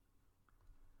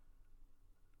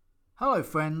Hello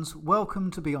friends, welcome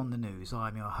to Beyond the News.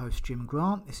 I'm your host Jim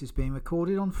Grant. This is being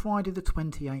recorded on Friday the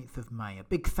 28th of May. A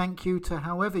big thank you to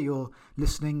however you're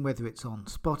listening, whether it's on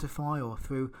Spotify or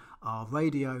through our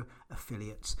radio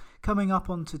affiliates. Coming up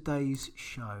on today's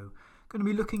show, going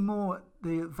to be looking more at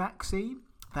the vaccine.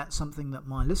 That's something that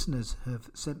my listeners have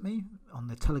sent me on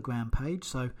the Telegram page,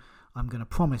 so I'm going to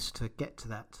promise to get to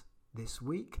that this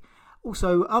week.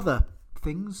 Also other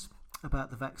things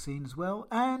about the vaccine as well,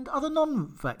 and other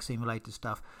non-vaccine related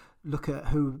stuff. Look at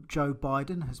who Joe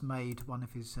Biden has made one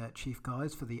of his chief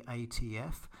guys for the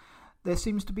ATF. There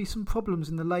seems to be some problems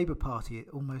in the Labour Party. It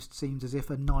almost seems as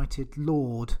if a knighted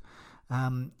lord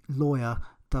lawyer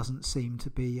doesn't seem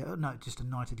to be... just a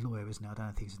knighted lawyer, isn't it? I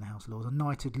don't think he's in the House of Lords. A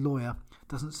knighted lawyer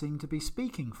doesn't seem to be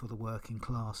speaking for the working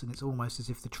class, and it's almost as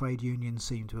if the trade unions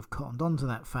seem to have cottoned onto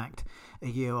that fact a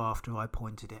year after I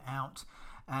pointed it out.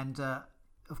 And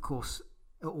of course,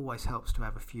 it always helps to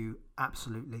have a few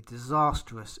absolutely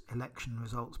disastrous election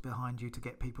results behind you to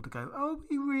get people to go, oh, are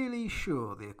we really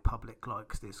sure the public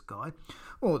likes this guy?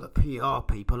 Or the PR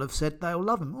people have said they'll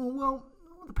love him. Oh, well,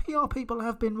 the PR people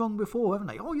have been wrong before, haven't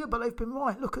they? Oh, yeah, but they've been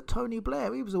right. Look at Tony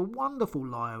Blair. He was a wonderful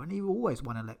liar and he always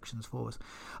won elections for us.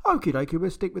 Okie dokie,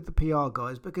 we'll stick with the PR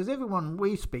guys because everyone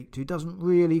we speak to doesn't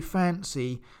really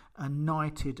fancy a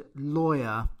knighted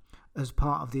lawyer as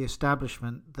part of the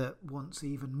establishment that wants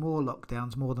even more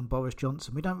lockdowns more than Boris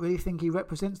Johnson. We don't really think he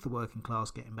represents the working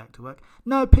class getting back to work.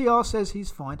 No, PR says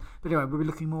he's fine. But anyway, we'll be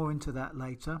looking more into that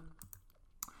later.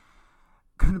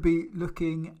 Going to be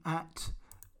looking at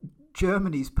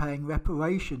Germany's paying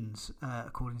reparations,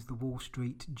 according to the Wall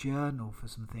Street Journal, for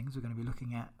some things. We're going to be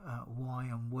looking at why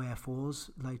and wherefores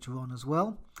later on as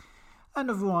well. And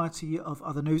a variety of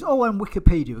other news. Oh, and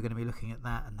Wikipedia, we're going to be looking at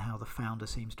that and how the founder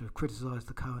seems to have criticised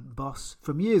the current boss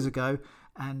from years ago.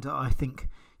 And I think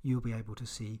you'll be able to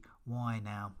see why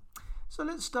now. So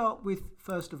let's start with,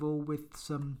 first of all, with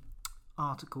some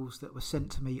articles that were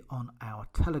sent to me on our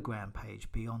Telegram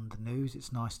page, Beyond the News.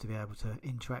 It's nice to be able to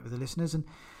interact with the listeners and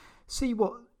see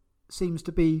what seems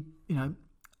to be,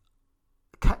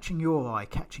 catching your eye,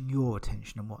 catching your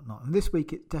attention and whatnot. And this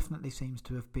week it definitely seems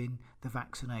to have been the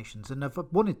vaccinations. And I've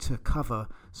wanted to cover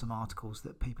some articles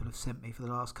that people have sent me for the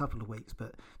last couple of weeks,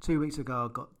 but 2 weeks ago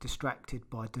I got distracted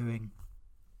by doing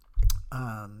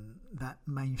that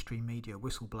mainstream media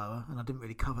whistleblower, and I didn't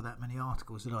really cover that many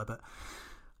articles, did I? But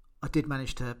I did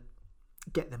manage to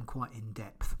get them quite in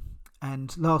depth.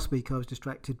 And last week I was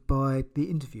distracted by the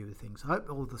interview of things. I hope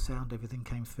all the sound, everything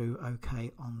came through okay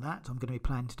on that. I'm going to be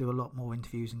planning to do a lot more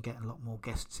interviews and get a lot more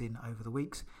guests in over the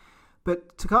weeks.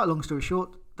 But to cut a long story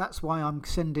short, that's why I'm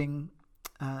sending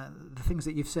the things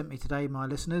that you've sent me today, my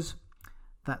listeners.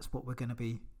 That's what we're going to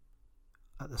be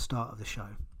at the start of the show,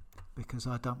 because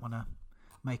I don't want to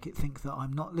make it think that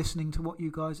I'm not listening to what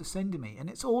you guys are sending me.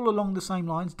 And it's all along the same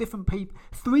lines.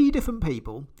 Three different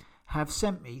people have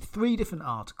sent me 3 different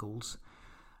articles,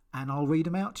 and I'll read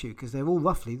them out to you because they're all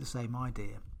roughly the same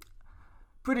idea.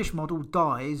 British model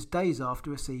dies days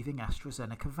after receiving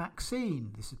AstraZeneca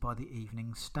vaccine. This is by the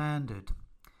Evening Standard.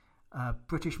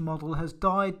 British model has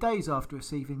died days after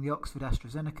receiving the Oxford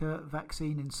AstraZeneca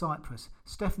vaccine in Cyprus.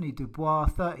 Stephanie Dubois,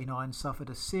 39, suffered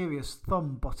a serious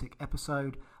thrombotic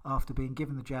episode after being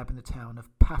given the jab in the town of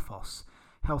Paphos.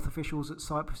 Health officials at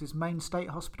Cyprus's main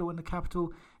state hospital in the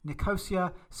capital,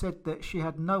 Nicosia, said that she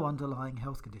had no underlying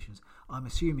health conditions. I'm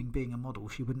assuming, being a model,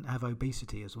 she wouldn't have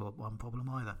obesity as well, one problem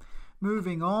either.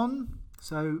 Moving on.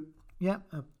 So,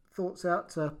 thoughts out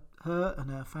to her and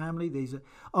her family.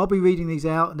 I'll be reading these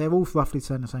out, and they're all roughly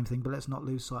saying the same thing, but let's not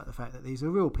lose sight of the fact that these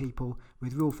are real people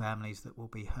with real families that will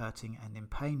be hurting and in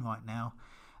pain right now.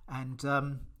 And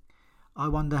I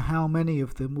wonder how many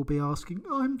of them will be asking,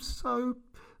 I'm so...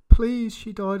 please,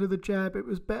 she died of the jab. It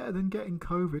was better than getting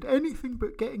COVID. Anything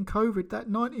but getting COVID. That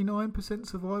 99%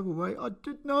 survival rate.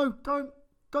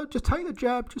 Don't. Just take the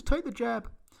jab. Just take the jab.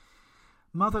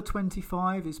 Mother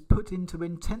 25 is put into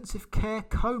intensive care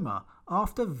coma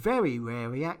after very rare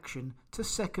reaction to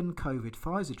second COVID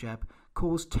Pfizer jab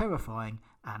caused terrifying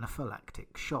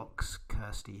anaphylactic shocks.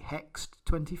 Kirsty Hext,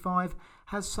 25,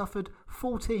 has suffered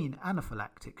 14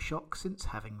 anaphylactic shocks since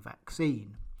having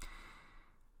vaccine.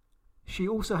 She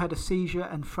also had a seizure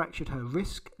and fractured her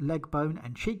wrist, leg bone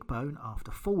and cheekbone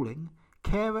after falling.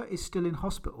 Carer is still in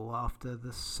hospital after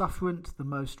suffered the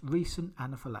most recent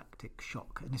anaphylactic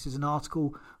shock. And this is an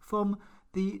article from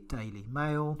the Daily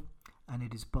Mail, and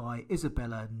it is by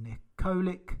Isabella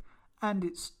Nikolic, and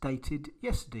it's dated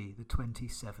yesterday, the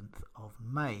 27th of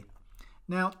May.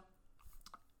 Now,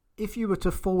 if you were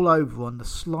to fall over on the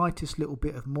slightest little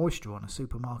bit of moisture on a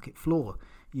supermarket floor,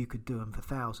 you could do them for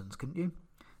thousands, couldn't you?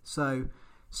 So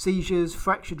Seizures,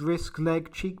 fractured wrist,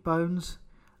 leg, cheekbones.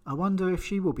 I wonder if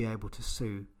she will be able to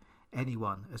sue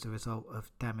anyone as a result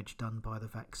of damage done by the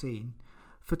vaccine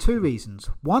for 2 reasons.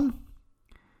 1,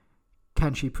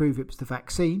 can she prove it was the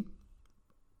vaccine?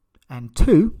 And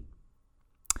 2,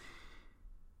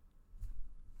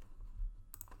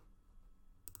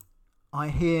 I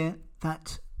hear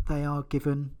that they are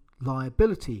given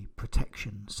liability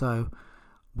protection. So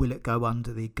will it go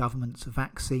under the government's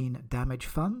vaccine damage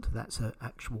fund? That's an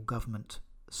actual government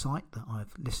site that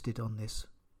I've listed on this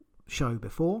show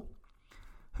before.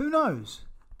 Who knows?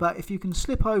 But if you can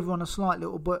slip over on a slight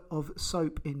little bit of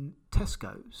soap in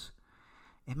Tesco's,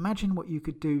 imagine what you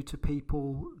could do to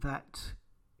people that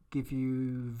give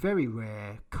you very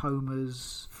rare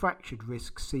comas, fractured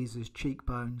wrists, seizures,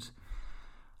 cheekbones.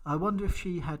 I wonder if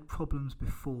she had problems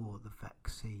before the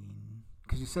vaccine,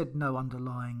 because you said no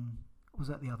underlying. Was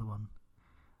that the other one?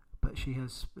 But she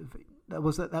has. That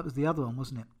was the other one,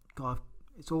 wasn't it? God,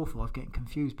 it's awful. I'm getting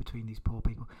confused between these poor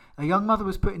people. A young mother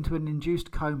was put into an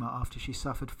induced coma after she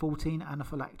suffered 14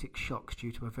 anaphylactic shocks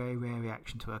due to a very rare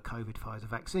reaction to her COVID Pfizer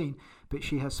vaccine, but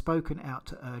she has spoken out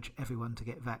to urge everyone to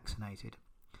get vaccinated.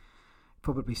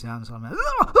 Probably sounds like,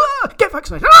 get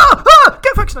vaccinated!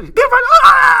 Get vaccinated! Get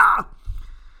vaccinated!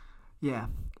 Yeah,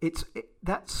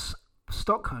 that's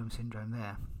Stockholm syndrome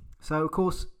there. So, of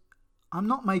course, I'm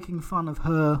not making fun of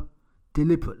her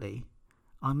deliberately.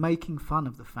 I'm making fun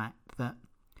of the fact that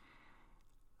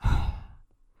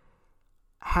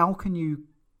how can you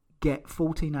get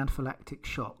 14 anaphylactic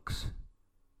shocks,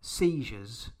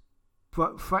 seizures,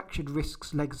 fractured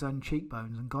wrists, legs and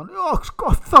cheekbones and gone,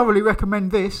 I thoroughly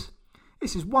recommend this.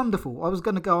 This is wonderful. I was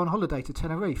going to go on holiday to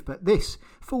Tenerife, but this,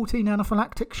 14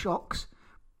 anaphylactic shocks,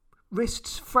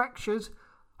 wrists, fractures,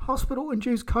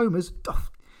 hospital-induced comas.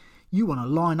 You want to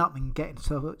line up and get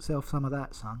yourself some of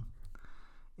that, son.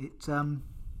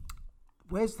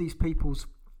 Where's these people's...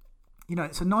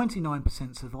 it's a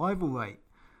 99% survival rate.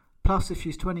 Plus, if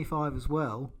she's 25 as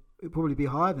well, it'd probably be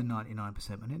higher than 99%,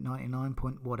 wouldn't it? 99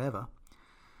 point whatever.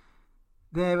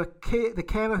 The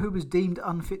carer who was deemed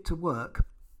unfit to work,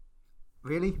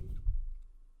 really,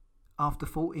 after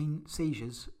 14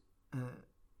 seizures,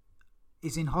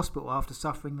 is in hospital after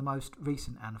suffering the most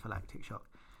recent anaphylactic shock.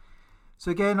 So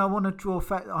again, I want to draw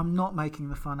fact. I'm not making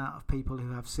the fun out of people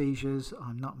who have seizures.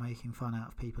 I'm not making fun out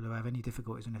of people who have any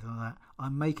difficulties or anything like that.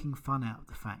 I'm making fun out of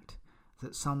the fact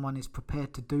that someone is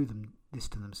prepared to do this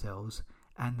to themselves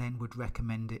and then would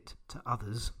recommend it to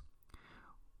others.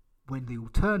 When the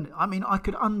alternative, I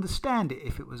could understand it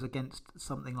if it was against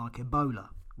something like Ebola,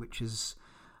 which is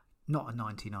not a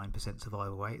 99%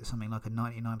 survival rate. It's something like a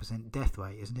 99% death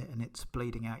rate, isn't it? And it's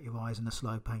bleeding out your eyes in a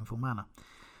slow, painful manner.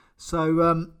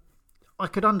 So I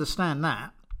could understand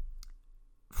that.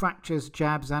 Fractures,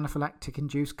 jabs,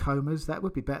 anaphylactic-induced comas, that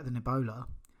would be better than Ebola.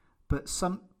 But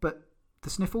the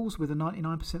sniffles with a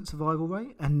 99% survival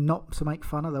rate, and not to make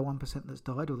fun of the 1% that's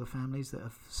died or the families that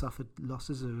have suffered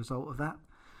losses as a result of that.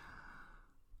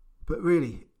 But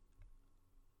really,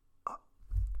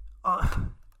 are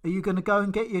you going to go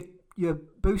and get your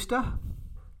booster,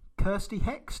 Kirsty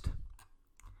Hext?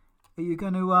 Are you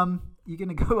going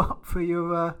to go up for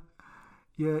your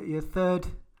third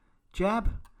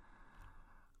jab?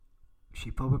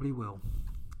 She probably will.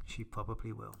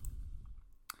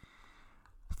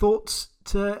 Thoughts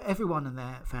to everyone and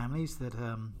their families that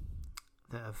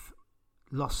have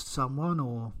lost someone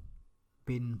or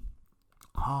been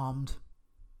harmed,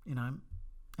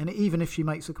 and even if she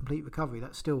makes a complete recovery,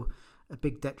 that's still a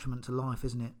big detriment to life,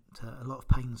 isn't it? A lot of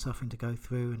pain and suffering to go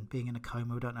through, and being in a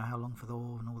coma, we don't know how long for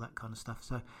and all that kind of stuff.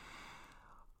 So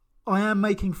I am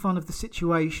making fun of the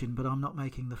situation, but I'm not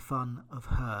making the fun of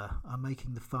her. I'm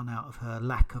making the fun out of her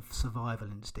lack of survival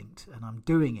instinct, and I'm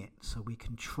doing it so we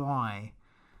can try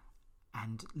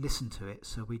and listen to it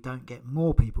so we don't get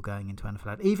more people going into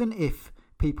anaphylactic. Even if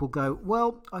people go,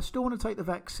 well, I still want to take the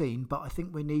vaccine, but I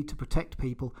think we need to protect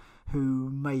people who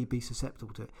may be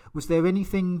susceptible to it. Was there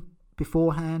anything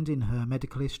beforehand in her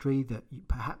medical history that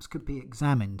perhaps could be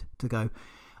examined to go,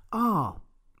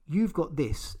 you've got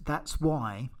this, that's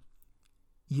why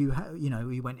you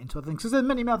went into other things? Because there's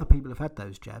many other people who've had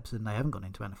those jabs and they haven't gone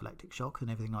into anaphylactic shock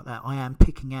and everything like that. I am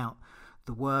picking out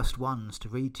the worst ones to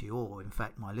read to you, or in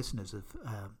fact my listeners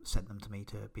have sent them to me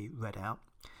to be read out.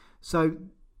 So,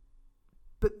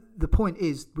 but the point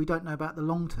is, we don't know about the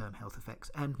long-term health effects,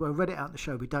 and we read it out in the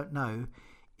show. We don't know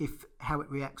how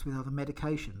it reacts with other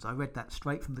medications. I read that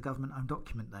straight from the government-owned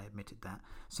document. They admitted that.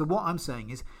 So what I'm saying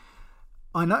is,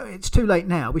 I know it's too late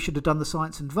now. We should have done the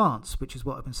science in advance, which is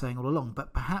what I've been saying all along.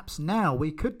 But perhaps now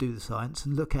we could do the science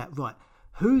and look at, right,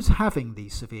 who's having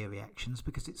these severe reactions?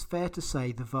 Because it's fair to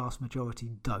say the vast majority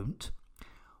don't.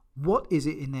 What is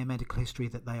it in their medical history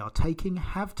that they are taking,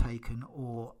 have taken,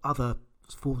 or other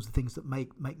forms of things that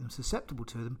make them susceptible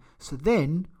to them? So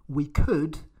then we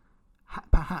could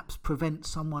perhaps prevent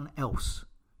someone else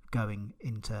going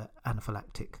into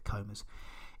anaphylactic comas.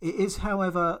 It is,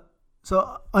 however,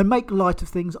 so I make light of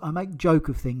things, I make joke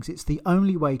of things. It's the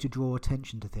only way to draw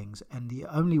attention to things, and the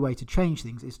only way to change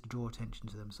things is to draw attention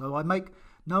to them. So I make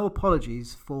no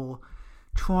apologies for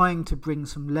trying to bring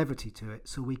some levity to it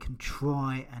so we can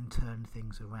try and turn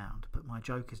things around. But my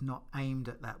joke is not aimed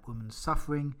at that woman's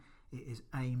suffering. It is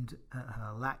aimed at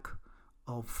her lack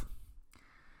of...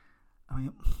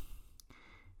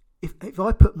 If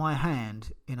I put my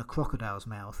hand in a crocodile's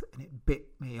mouth and it bit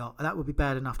me off, that would be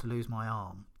bad enough to lose my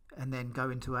arm and then go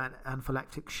into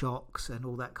anaphylactic shocks and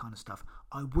all that kind of stuff.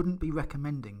 I wouldn't be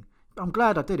recommending. I'm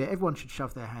glad I did it. Everyone should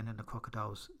shove their hand in a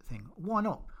crocodile's thing. Why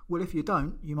not? Well, if you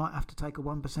don't, you might have to take a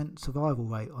 1% survival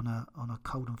rate on a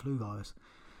cold and flu virus.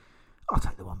 I'll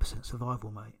take the 1%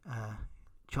 survival rate.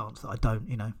 Chance that I don't,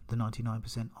 the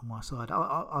 99% on my side.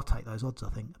 I'll take those odds, I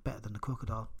think, better than the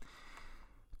crocodile.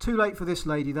 Too late for this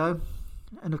lady, though.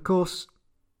 And of course,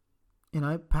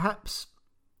 perhaps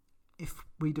if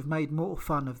we'd have made more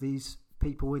fun of these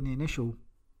people when the initial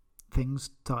things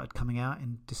started coming out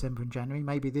in December and January,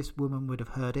 maybe this woman would have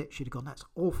heard it. She'd have gone, that's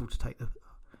awful to take the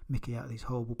mickey out of these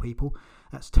horrible people.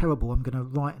 That's terrible. I'm going to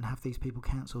write and have these people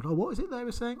cancelled. Oh, what is it they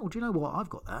were saying? Oh, do you know what? I've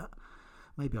got that.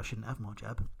 Maybe I shouldn't have my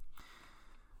jab.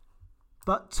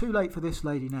 But too late for this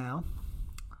lady now.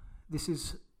 This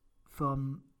is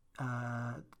from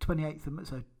 28th of...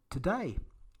 So today,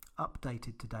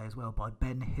 updated today as well by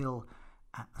Ben Hill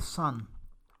at The Sun.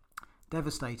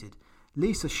 Devastated.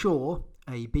 Lisa Shaw,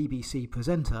 a BBC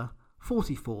presenter,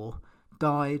 44,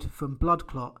 died from blood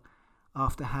clot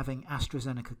after having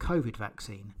AstraZeneca COVID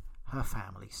vaccine, her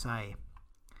family say.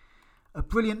 A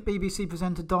brilliant BBC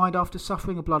presenter died after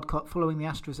suffering a blood clot following the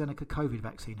AstraZeneca COVID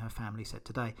vaccine, her family said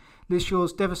today. Liz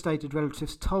Shaw's devastated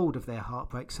relatives told of their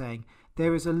heartbreak, saying,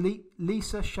 "There is a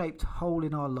Lisa-shaped hole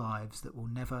in our lives that will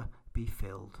never be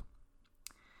filled."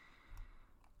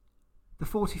 The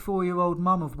 44-year-old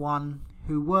mum of one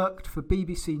who worked for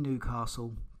BBC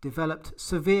Newcastle developed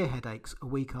severe headaches a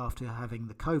week after having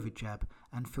the COVID jab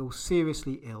and feels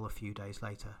seriously ill a few days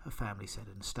later, her family said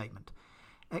in a statement.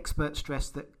 Experts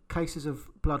stressed that cases of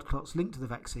blood clots linked to the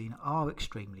vaccine are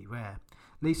extremely rare.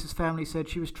 Lisa's family said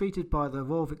she was treated by the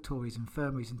Royal Victoria's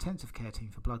Infirmary's intensive care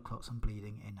team for blood clots and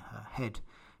bleeding in her head.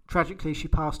 Tragically, she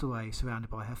passed away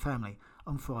surrounded by her family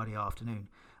on Friday afternoon.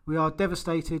 "We are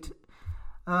devastated."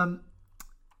 And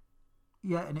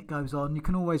it goes on. You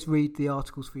can always read the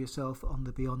articles for yourself on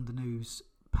the Beyond the News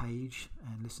page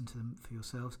and listen to them for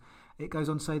yourselves. It goes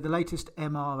on to say the latest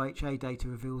MRHA data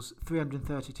reveals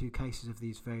 332 cases of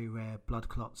these very rare blood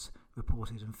clots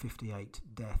reported and 58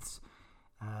 deaths.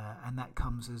 And that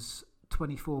comes as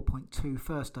 24.2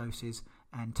 first doses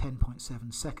and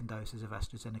 10.7 second doses of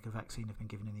AstraZeneca vaccine have been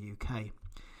given in the UK.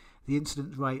 The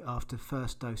incidence rate after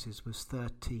first doses was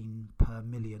 13 per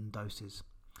million doses.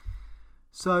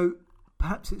 So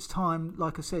perhaps it's time,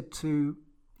 like I said, to,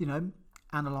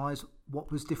 analyse what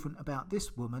was different about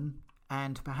this woman,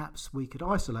 and perhaps we could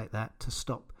isolate that to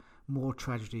stop more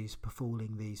tragedies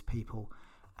befalling these people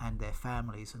and their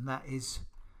families. And that is,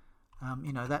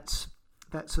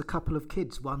 that's a couple of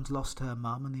kids. One's lost her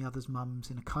mum and the other's mum's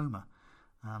in a coma.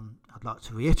 I'd like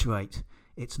to reiterate,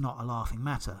 it's not a laughing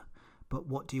matter, but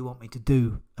what do you want me to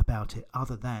do about it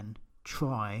other than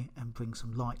try and bring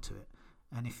some light to it?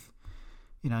 And if,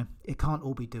 it can't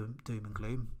all be doom and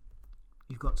gloom.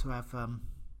 You've got to have...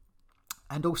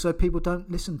 and also people don't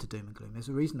listen to doom and gloom. There's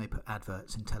a reason they put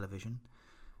adverts in television,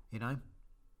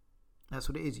 That's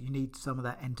what it is. You need some of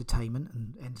that entertainment,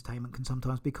 and entertainment can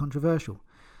sometimes be controversial.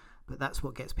 But that's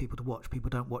what gets people to watch. People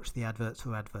don't watch the adverts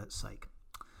for adverts' sake.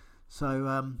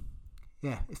 So,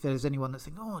 if there's anyone that's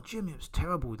thinking, "Oh, Jim, it was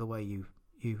terrible the way you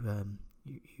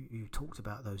talked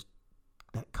about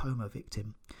that coma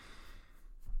victim,"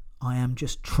 I am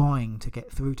just trying to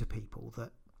get through to people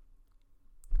that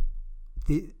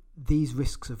these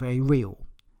risks are very real,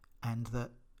 and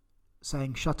that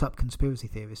saying "shut up, conspiracy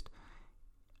theorist"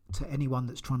 to anyone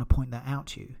that's trying to point that out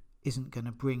to you isn't going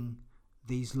to bring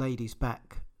these ladies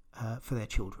back for their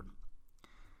children.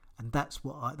 And that's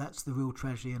the real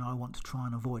tragedy, and I want to try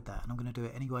and avoid that, and I'm going to do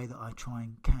it any way that I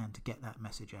can to get that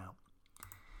message out.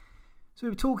 So we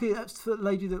were talking, that's the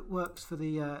lady that works for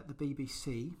the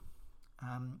BBC.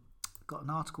 Got an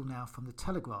article now from the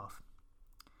Telegraph,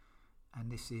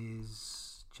 and this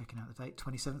is, checking out the date,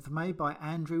 27th of May, by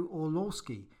Andrew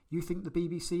Orlowski. You think the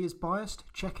BBC is biased?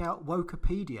 Check out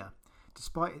Wokepedia.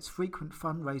 Despite its frequent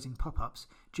fundraising pop-ups,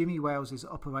 Jimmy Wales's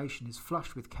operation is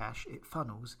flush with cash it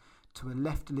funnels to a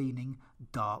left-leaning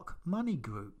dark money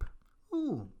group.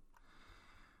 Ooh.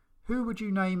 Who would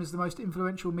you name as the most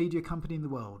influential media company in the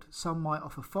world? Some might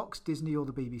offer Fox, Disney or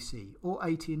the BBC, or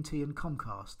AT&T and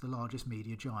Comcast, the largest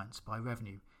media giants by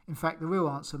revenue. In fact, the real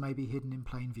answer may be hidden in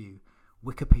plain view.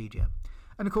 Wikipedia.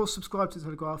 And of course, subscribe to the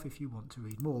Telegraph if you want to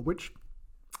read more, which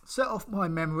set off my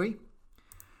memory.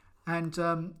 And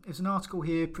there's an article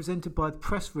here presented by the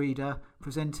Press Reader,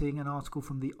 presenting an article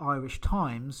from the Irish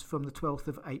Times from the 12th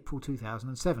of April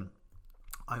 2007.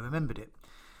 I remembered it.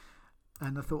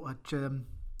 And I thought I'd... and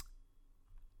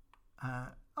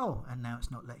now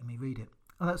it's not letting me read it.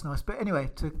 Oh, that's nice. But anyway,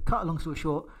 to cut a long story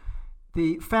short,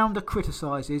 the founder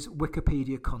criticises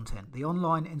Wikipedia content. The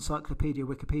online encyclopedia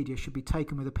Wikipedia should be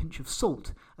taken with a pinch of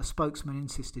salt, a spokesman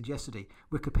insisted yesterday.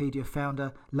 Wikipedia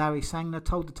founder Larry Sanger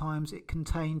told the Times it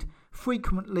contained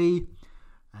frequently,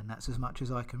 and that's as much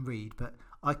as I can read, but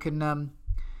I can...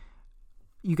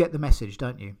 you get the message,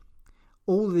 don't you?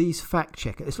 All these fact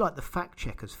checkers, it's like the fact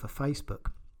checkers for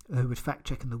Facebook, who was fact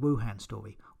checking the Wuhan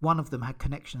story. One of them had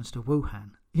connections to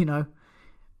Wuhan. You know,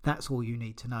 that's all you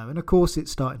need to know. And of course,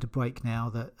 it's starting to break now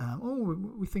that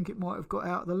we think it might have got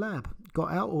out of the lab,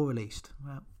 got out or released.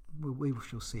 Well, we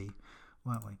shall see,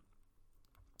 won't we?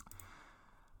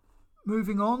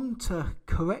 Moving on to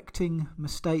correcting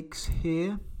mistakes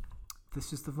here.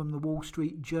 This is from the Wall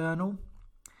Street Journal,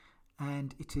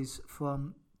 and it is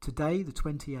from today, the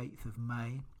 28th of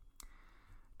May.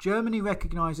 Germany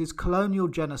recognises colonial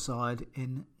genocide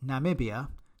in Namibia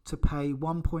to pay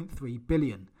 1.3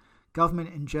 billion.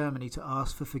 Government in Germany to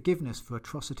ask for forgiveness for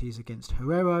atrocities against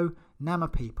Herero, Nama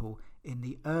people in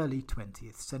the early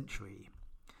 20th century.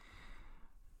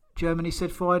 Germany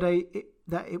said Friday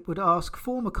that it would ask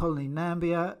former colony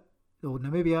Namibia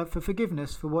for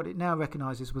forgiveness for what it now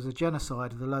recognises was a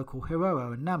genocide of the local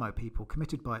Herero and Nama people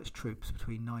committed by its troops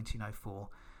between 1904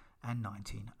 and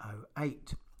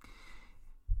 1908.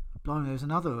 Blimey, there was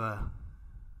another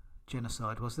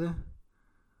genocide, was there?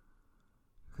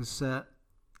 Because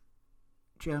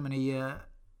Germany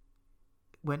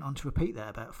went on to repeat that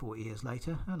about 40 years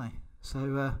later, didn't they?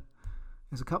 So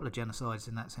there's a couple of genocides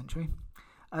in that century.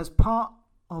 As part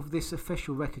of this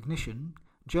official recognition,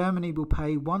 Germany will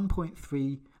pay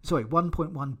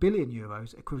 1.1 billion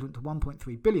euros, equivalent to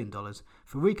 $1.3 billion,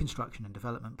 for reconstruction and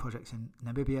development projects in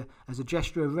Namibia as a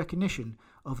gesture of recognition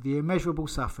of the immeasurable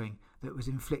suffering that was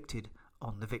inflicted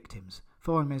on the victims,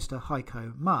 Foreign Minister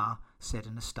Heiko Maas said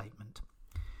in a statement.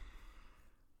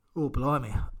 Oh,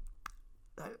 blimey.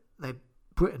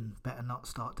 Britain better not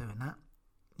start doing that.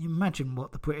 You imagine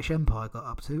what the British Empire got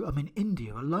up to. I mean,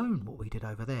 India alone, what we did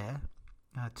over there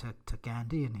to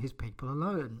Gandhi and his people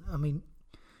alone. I mean,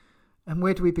 and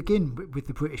where do we begin with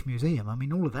the British Museum? I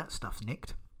mean, all of that stuff's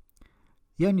nicked.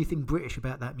 The only thing British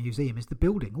about that museum is the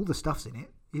building. All the stuff's in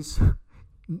it is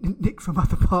nicked from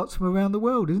other parts from around the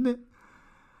world, isn't it?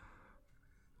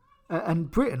 And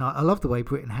Britain, I love the way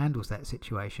Britain handles that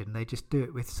situation. They just do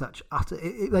it with such utter...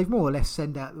 They more or less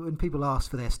send out, when people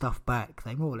ask for their stuff back,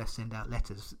 they more or less send out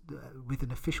letters with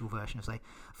an official version of, say,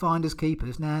 finders,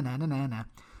 keepers, nah.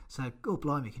 So, God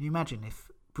blimey, can you imagine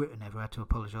if Britain ever had to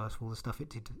apologise for all the stuff it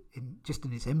did in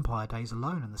its empire days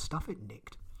alone and the stuff it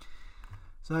nicked?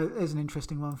 So, there's an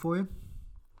interesting one for you.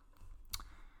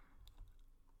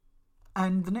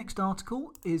 And the next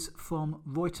article is from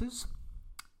Reuters.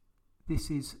 This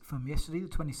is from yesterday, the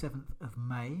 27th of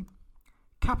May.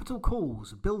 Capital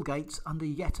calls, Bill Gates under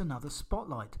yet another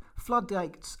spotlight.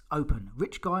 Floodgates open.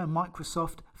 Rich guy and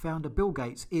Microsoft founder Bill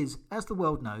Gates is, as the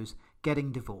world knows,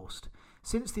 getting divorced.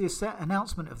 Since the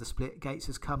announcement of the split, Gates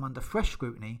has come under fresh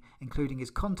scrutiny, including his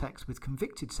contacts with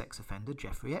convicted sex offender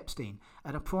Jeffrey Epstein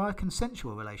and a prior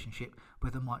consensual relationship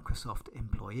with a Microsoft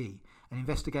employee. An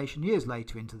investigation years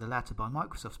later into the latter by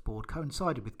Microsoft's board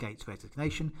coincided with Gates'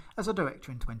 resignation as a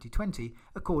director in 2020,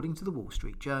 according to the Wall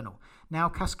Street Journal. Now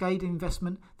Cascade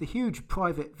Investment, the huge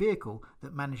private vehicle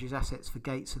that manages assets for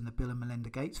Gates and the Bill and Melinda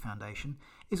Gates Foundation,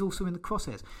 is also in the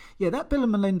crosshairs. Yeah, that Bill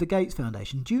and Melinda Gates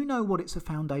Foundation, do you know what it's a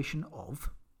foundation of?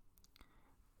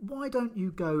 Why don't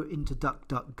you go into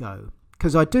DuckDuckGo?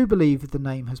 Because I do believe that the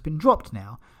name has been dropped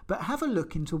now, but have a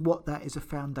look into what that is a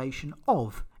foundation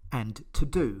of and to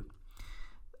do.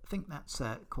 I think that's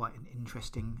quite an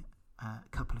interesting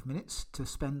couple of minutes to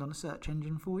spend on a search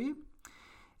engine for you.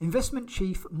 Investment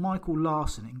chief Michael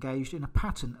Larson engaged in a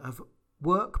pattern of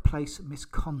workplace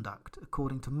misconduct,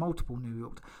 according to multiple New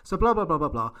York... So blah, blah, blah, blah,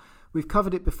 blah. We've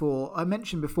covered it before. I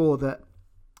mentioned before that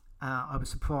I was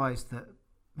surprised that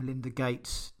Melinda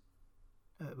Gates,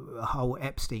 a whole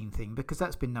Epstein thing, because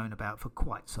that's been known about for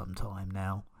quite some time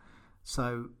now.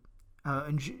 So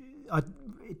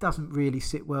It doesn't really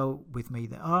sit well with me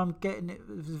that I'm getting a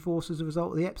divorce as a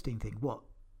result of the Epstein thing. What?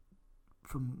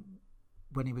 From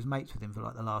when he was mates with him for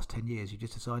like the last 10 years, you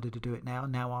just decided to do it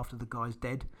now after the guy's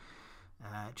dead?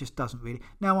 It just doesn't really.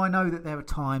 Now, I know that there are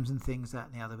times and things, that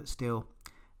and the other, but still,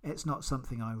 it's not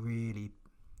something I really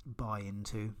buy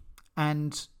into.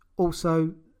 And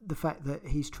also, the fact that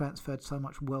he's transferred so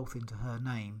much wealth into her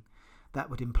name, that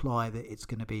would imply that it's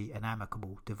going to be an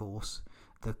amicable divorce.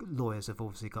 The lawyers have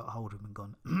obviously got hold of him and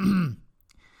gone,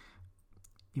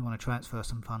 you want to transfer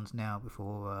some funds now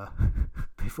before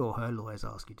her lawyers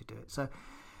ask you to do it. So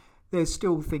there's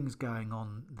still things going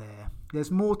on there.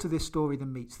 There's more to this story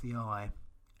than meets the eye,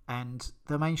 and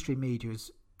the mainstream media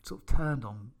has sort of turned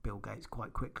on Bill Gates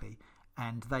quite quickly,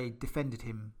 and they defended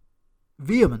him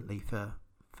vehemently for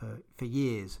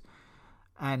years,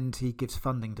 and he gives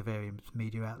funding to various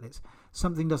media outlets.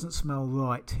 Something doesn't smell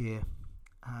right here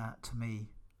to me.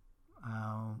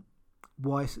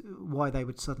 Why they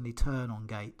would suddenly turn on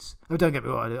Gates? Oh, don't get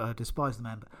me wrong, I despise the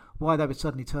man, but why they would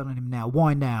suddenly turn on him now?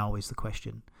 Why now is the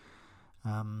question.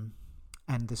 And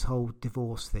this whole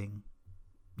divorce thing,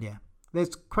 yeah,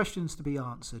 there's questions to be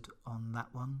answered on that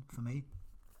one for me.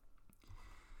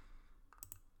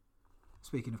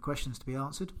 Speaking of questions to be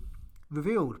answered,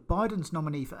 revealed Biden's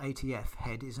nominee for ATF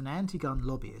head is an anti-gun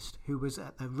lobbyist who was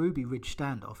at the Ruby Ridge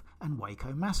standoff and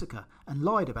Waco massacre and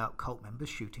lied about cult members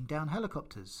shooting down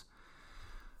helicopters.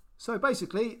 So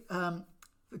basically, the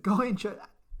guy in charge,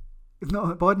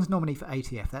 Biden's nominee for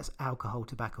ATF, that's alcohol,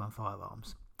 tobacco and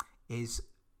firearms, is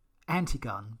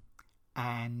anti-gun.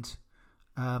 And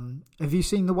have you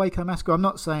seen the Waco massacre? I'm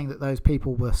not saying that those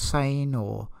people were sane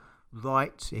or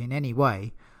right in any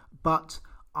way, but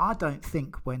I don't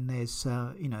think when there's,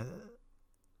 when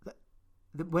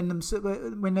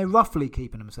they're roughly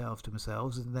keeping themselves to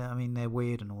themselves, and they're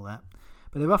weird and all that,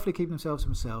 but they're roughly keeping themselves to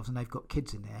themselves and they've got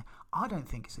kids in there, I don't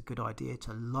think it's a good idea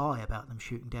to lie about them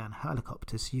shooting down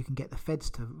helicopters so you can get the feds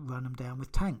to run them down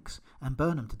with tanks and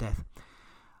burn them to death.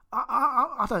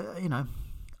 I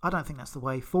don't think that's the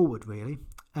way forward, really.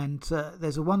 And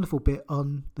there's a wonderful bit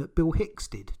on that Bill Hicks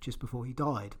did just before he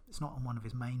died. It's not on one of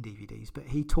his main DVDs, but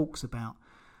he talks about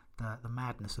the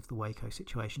madness of the Waco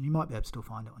situation. You might be able to still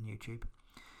find it on YouTube.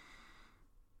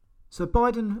 So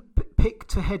Biden picked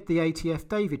to head the ATF.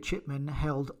 David Chipman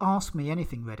held Ask Me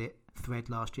Anything Reddit thread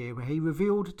last year where he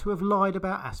revealed to have lied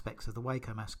about aspects of the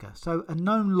Waco massacre. So a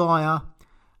known liar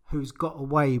who's got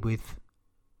away with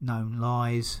known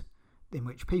lies in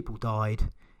which people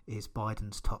died is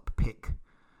Biden's top pick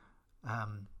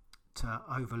to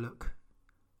overlook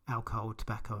alcohol,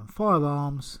 tobacco and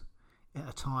firearms at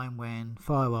a time when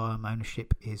firearm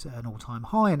ownership is at an all-time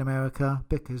high in America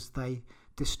because they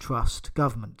distrust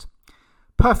government.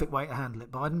 Perfect way to handle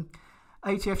it, Biden.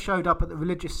 ATF showed up at the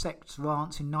religious sect's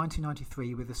ranch in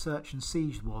 1993 with a search and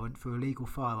siege warrant for illegal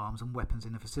firearms and weapons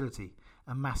in the facility.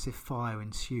 A massive fire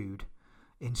ensued.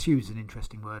 Ensued is an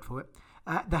interesting word for it.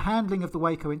 The handling of the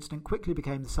Waco incident quickly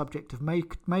became the subject of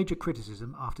major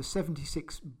criticism after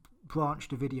 76 Branch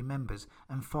Davidian members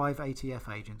and 5 ATF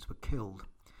agents were killed.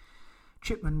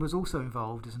 Chipman was also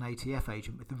involved as an ATF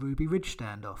agent with the Ruby Ridge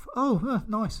standoff. Oh,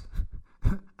 nice.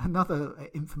 Another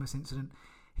infamous incident.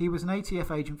 He was an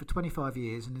ATF agent for 25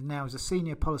 years and now is a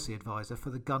senior policy advisor for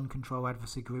the gun control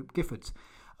advocacy group Giffords.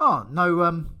 Oh,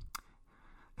 no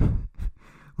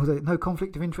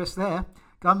conflict of interest there.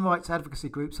 Gun rights advocacy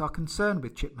groups are concerned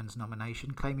with Chipman's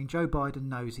nomination, claiming Joe Biden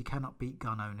knows he cannot beat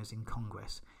gun owners in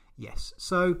Congress. Yes,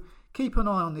 so keep an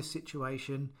eye on this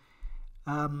situation.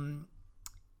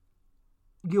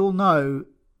 You'll know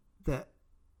that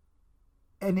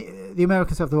the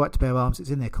Americans have the right to bear arms. It's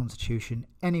in their constitution.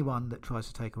 Anyone that tries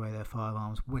to take away their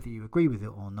firearms, whether you agree with it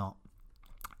or not,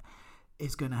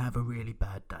 is going to have a really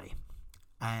bad day.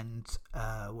 And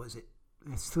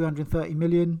There's 330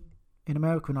 million in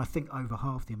America, and I think over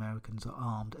half the Americans are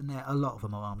armed, and a lot of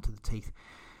them are armed to the teeth.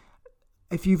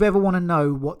 If you've ever want to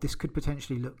know what this could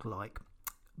potentially look like,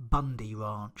 Bundy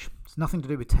Ranch. It's nothing to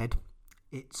do with Ted.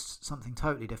 It's something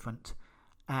totally different.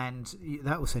 And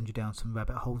that will send you down some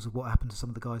rabbit holes of what happened to some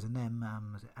of the guys in them.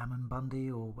 Was it Ammon Bundy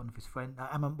or one of his friends?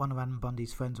 One of Ammon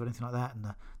Bundy's friends or anything like that, and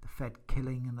the Fed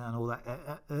killing and all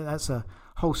that. That's a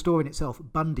whole story in itself.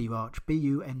 Bundy Ranch,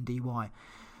 Bundy.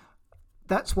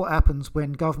 That's what happens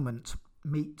when government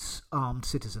meets armed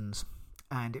citizens,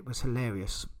 and it was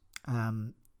hilarious.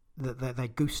 That they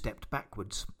goose-stepped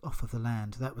backwards off of the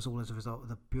land. That was all as a result of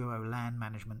the Bureau of Land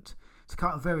Management. To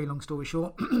cut a very long story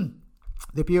short,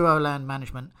 the Bureau of Land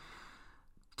Management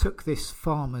took this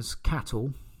farmer's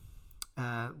cattle,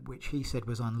 which he said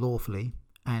was unlawfully,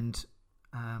 and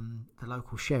the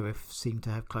local sheriff seemed to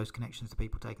have close connections to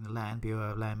people taking the land,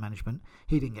 Bureau of Land Management.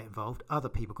 He didn't get involved. Other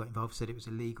people got involved, said it was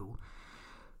illegal.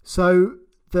 So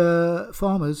the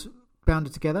farmers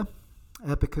bounded together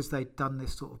because they'd done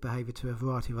this sort of behaviour to a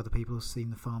variety of other people who've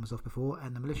seen the farmers off before,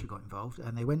 and the militia got involved,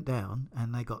 and they went down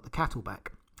and they got the cattle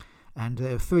back. And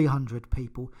there were 300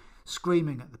 people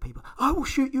screaming at the people, "I will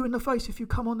shoot you in the face if you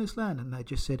come on this land." And they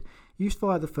just said, "You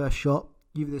fire the first shot.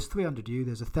 There's 300 of you,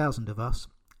 there's 1,000 of us,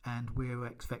 and we're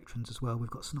ex-veterans as well. We've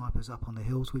got snipers up on the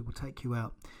hills. We will take you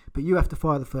out. But you have to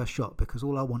fire the first shot because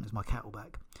all I want is my cattle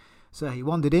back." So he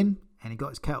wandered in and he got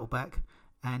his cattle back.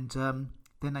 And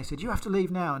then they said, "You have to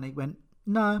leave now." And he went,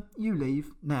 "No, you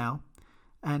leave now."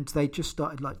 And they just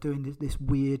started like doing this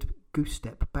weird goose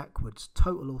step backwards,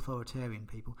 total authoritarian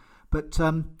people. But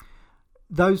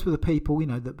those were the people,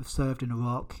 that served in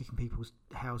Iraq, kicking people's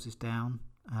houses down,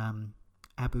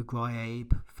 Abu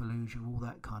Ghraib, Fallujah, all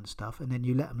that kind of stuff. And then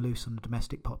you let them loose on the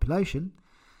domestic population.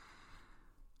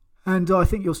 And I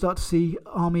think you'll start to see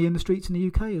army in the streets in the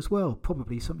UK as well.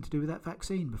 Probably something to do with that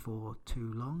vaccine before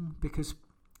too long, because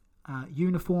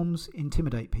uniforms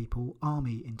intimidate people,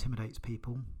 army intimidates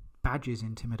people, badges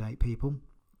intimidate people,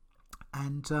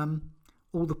 and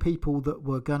all the people that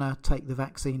were going to take the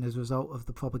vaccine as a result of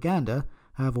the propaganda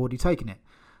have already taken it.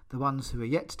 The ones who are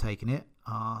yet to take it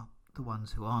are the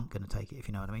ones who aren't going to take it, if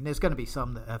you know what I mean. There's going to be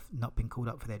some that have not been called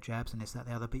up for their jabs and this, that,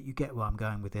 the other, but you get where I'm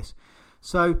going with this.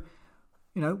 So,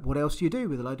 what else do you do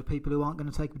with a load of people who aren't going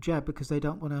to take a jab because they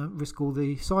don't want to risk all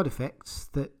the side effects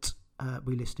that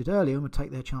we listed earlier and would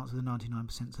take their chance with a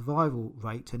 99% survival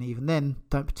rate, and even then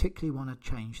don't particularly want to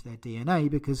change their DNA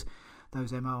because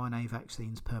those mRNA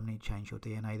vaccines permanently change your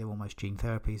DNA. They're almost gene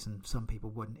therapies, and some people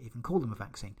wouldn't even call them a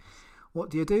vaccine. What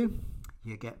do?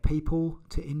 You get people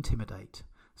to intimidate.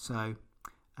 So,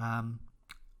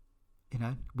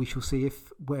 we shall see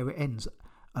where it ends.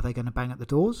 Are they going to bang at the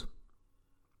doors?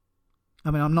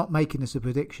 I mean, I'm not making this a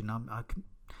prediction,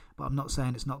 but I'm not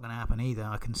saying it's not going to happen either.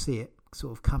 I can see it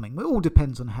sort of coming. It all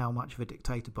depends on how much of a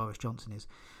dictator Boris Johnson is.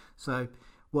 So,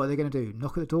 what are they going to do?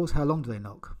 Knock at the doors? How long do they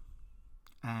knock?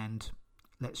 And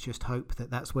let's just hope that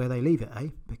that's where they leave it,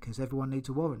 because everyone needs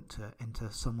a warrant to enter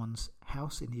someone's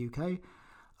house in the UK.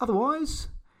 Otherwise,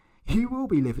 you will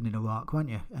be living in Iraq, won't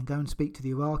you? And go and speak to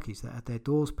the Iraqis that had their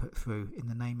doors put through in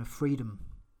the name of freedom.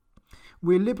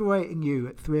 We're liberating you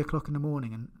at 3 o'clock in the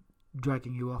morning and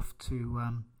dragging you off to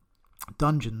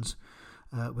dungeons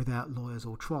without lawyers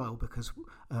or trial because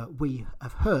we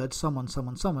have heard someone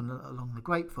along the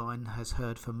grapevine has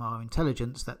heard from our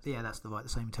intelligence that, that's the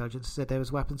same intelligence said there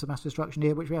was weapons of mass destruction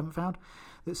here, which we haven't found,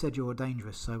 that said you're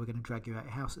dangerous, so we're going to drag you out of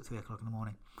your house at 3 o'clock in the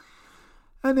morning.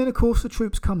 And then, of course, the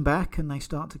troops come back and they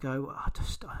start to go, I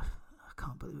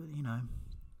can't believe,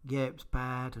 it was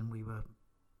bad and we were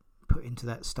put into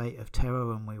that state of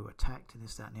terror and we were attacked and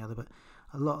this, that and the other, but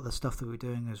a lot of the stuff that we're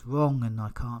doing is wrong and I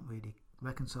can't really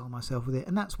reconcile myself with it.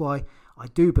 And that's why I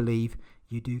do believe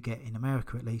you do get, in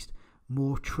America at least,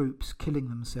 more troops killing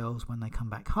themselves when they come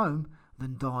back home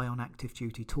than die on active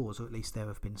duty tours, or at least there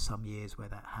have been some years where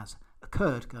that has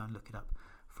occurred. Go and look it up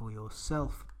for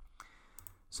yourself.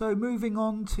 So moving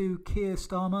on to Keir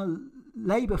Starmer,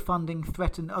 Labour funding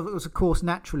threatened. It was, of course,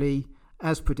 naturally,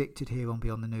 as predicted here on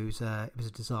Beyond the News, it was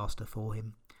a disaster for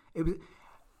him. It was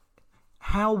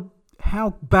how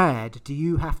bad do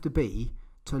you have to be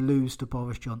to lose to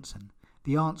Boris Johnson?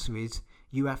 The answer is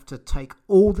you have to take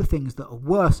all the things that are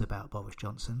worse about Boris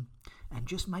Johnson and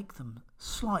just make them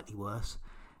slightly worse,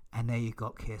 and there you've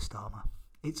got Keir Starmer.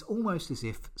 It's almost as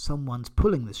if someone's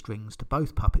pulling the strings to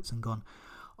both puppets and gone,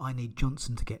 I need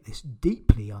Johnson to get this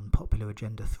deeply unpopular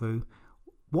agenda through.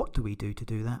 What do we do to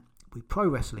do that? We pro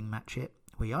wrestling match it,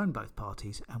 we own both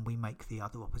parties, and we make the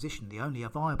other opposition, the only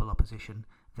viable opposition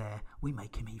there, we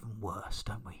make him even worse,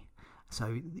 don't we?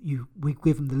 So we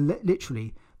give him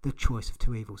literally the choice of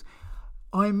two evils.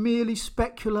 I merely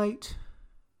speculate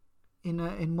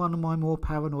in one of my more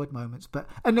paranoid moments,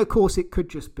 and of course it could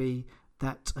just be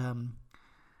that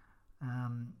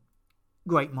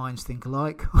great minds think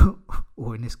alike,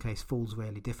 or in this case, fools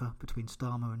rarely differ between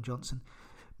Starmer and Johnson.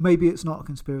 Maybe it's not a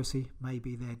conspiracy.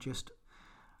 Maybe they're just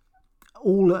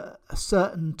all a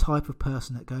certain type of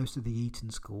person that goes to the Eton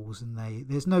schools, and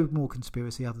there's no more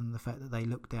conspiracy other than the fact that they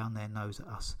look down their nose at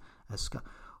us as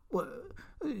well,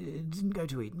 didn't go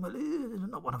to Eton. Well,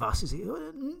 not one of us, is he?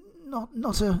 Not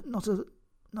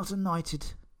a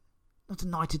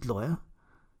knighted lawyer.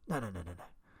 No.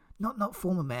 Not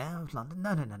former mayor of London.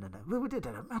 No. Well, they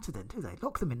don't matter then, do they?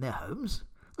 Lock them in their homes.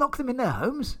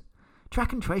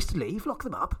 Track and trace to leave. Lock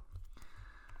them up.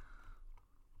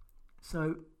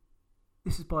 So,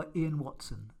 this is by Ian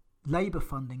Watson. Labour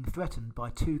funding threatened by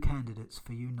two candidates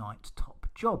for Unite top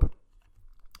job.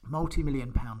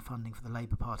 Multi-million pound funding for the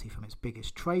Labour Party from its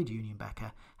biggest trade union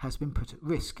backer has been put at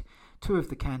risk. Two of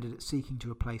the candidates seeking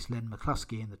to replace Len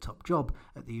McCluskey in the top job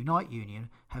at the Unite Union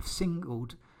have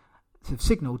signalled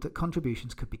that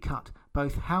contributions could be cut.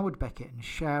 Both Howard Beckett and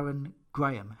Sharon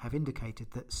Graham have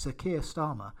indicated that Sir Keir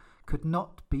Starmer could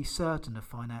not be certain of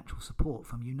financial support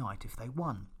from Unite if they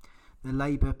won. The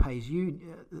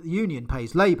union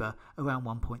pays Labour around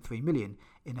 1.3 million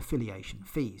in affiliation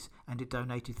fees, and it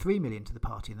donated 3 million to the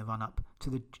party in the run-up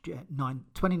to the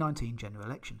 2019 general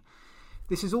election.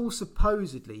 This is all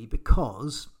supposedly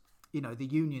because, the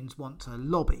unions want to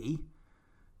lobby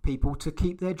people to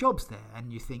keep their jobs there,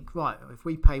 and you think, right, if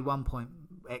we pay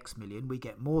 1.x million, we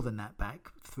get more than that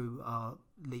back through our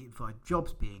leavified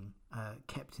jobs being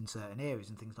kept in certain areas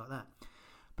and things like that.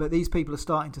 But these people are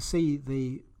starting to see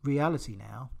the reality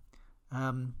now.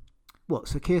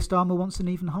 Sir Keir Starmer wants an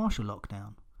even harsher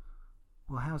lockdown.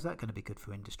 Well, how's that going to be good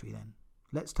for industry then?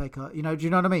 Let's take do you know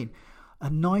what I mean? A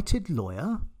knighted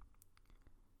lawyer,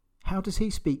 how does he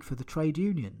speak for the trade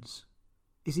unions?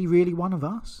 Is he really one of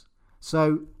us?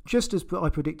 So, just as I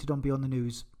predicted on Beyond the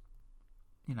News,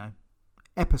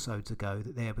 episodes ago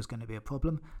that there was going to be a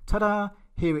problem, ta-da,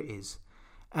 here it is.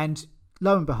 And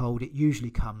lo and behold, it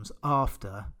usually comes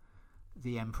after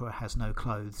the Emperor Has No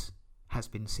Clothes has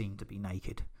been seen to be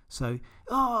naked. So,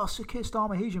 Sir Keir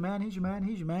Starmer, he's your man, he's your man,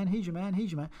 he's your man, he's your man,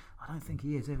 he's your man. I don't think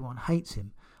he is. Everyone hates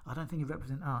him. I don't think he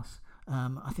represents us.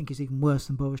 I think he's even worse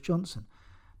than Boris Johnson.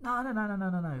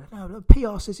 No.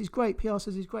 PR says he's great. PR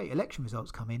says he's great. Election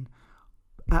results come in.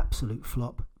 Absolute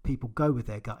flop. People go with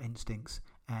their gut instincts,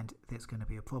 and there's going to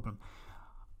be a problem.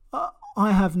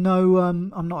 I have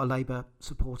I'm not a Labour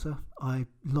supporter. I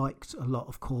liked a lot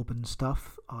of Corbyn's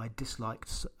stuff. I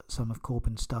disliked some of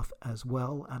Corbyn's stuff as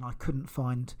well, and I couldn't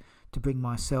find to bring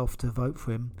myself to vote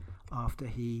for him after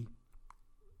he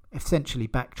essentially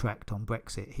backtracked on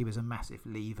Brexit. He was a massive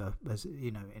leaver,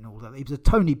 in all that. He was a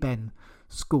Tony Benn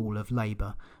school of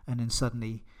Labour, and then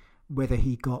suddenly, whether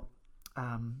he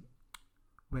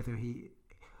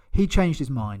changed his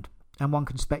mind. And one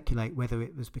can speculate whether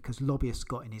it was because lobbyists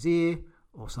got in his ear,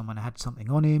 or someone had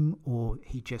something on him, or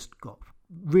he just got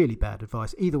really bad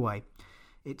advice. Either way,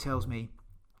 it tells me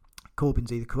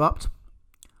Corbyn's either corrupt,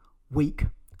 weak,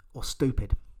 or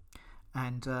stupid.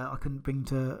 And I couldn't bring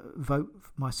to vote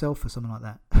myself for someone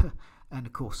like that. And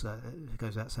of course, it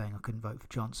goes without saying, I couldn't vote for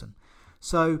Johnson.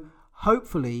 So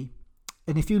hopefully,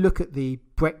 and if you look at the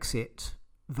Brexit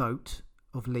vote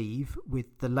of leave with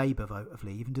the Labour vote of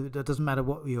leave, and it doesn't matter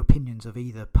what your opinions of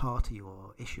either party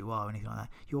or issue are or anything like that,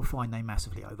 you'll find they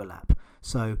massively overlap.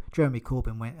 So Jeremy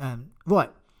Corbyn went,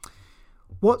 right,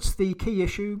 what's the key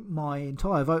issue my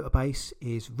entire voter base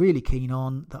is really keen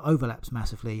on that overlaps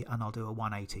massively, and I'll do a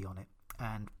 180 on it.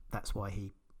 And that's why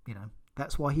he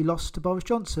lost to Boris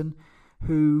Johnson,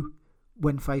 who,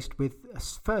 when faced with a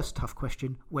first tough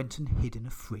question, went and hid in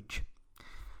a fridge.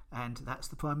 And that's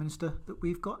the Prime Minister that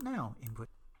we've got now in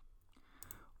Britain.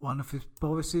 One of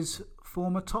Boris's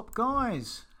former top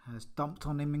guys has dumped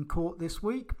on him in court this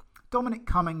week. Dominic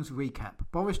Cummings recap.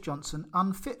 Boris Johnson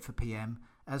unfit for PM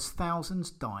as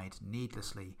thousands died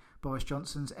needlessly. Boris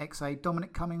Johnson's ex-aide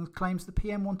Dominic Cummings claims the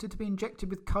PM wanted to be injected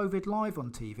with COVID live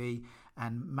on TV,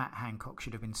 and Matt Hancock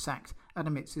should have been sacked, and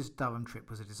admits his Durham trip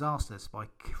was a disaster. By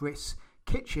Chris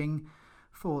Kitching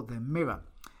for The Mirror.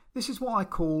 This is what I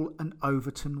call an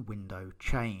Overton window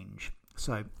change.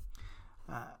 So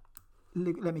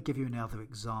let me give you another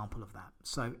example of that.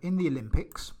 So in the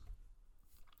Olympics,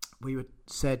 we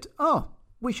said,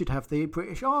 we should have the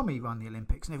British Army run the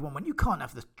Olympics. And everyone went, you can't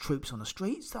have the troops on the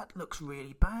streets. That looks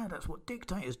really bad. That's what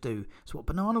dictators do. It's what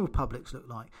banana republics look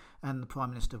like. And the Prime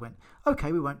Minister went,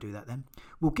 OK, we won't do that then.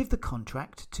 We'll give the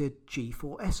contract to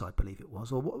G4S, I believe it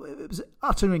was. Or it was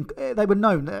they were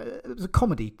known. It was a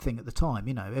comedy thing at the time.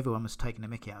 Everyone was taking a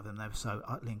mickey out of them. They were so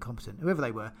utterly incompetent. Whoever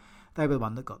they were the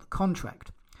one that got the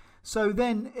contract. So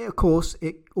then, of course,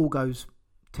 it all goes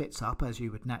tits up, as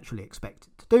you would naturally expect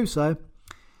it to do so.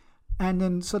 And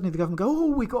then suddenly the government go,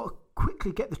 we've got to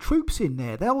quickly get the troops in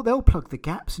there. They'll plug the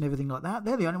gaps and everything like that.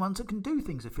 They're the only ones that can do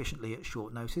things efficiently at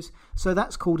short notice. So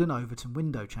that's called an Overton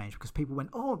window change, because people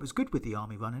went, it was good with the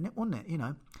army running it, wasn't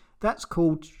it? That's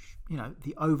called,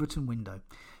 the Overton window.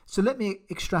 So let me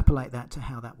extrapolate that to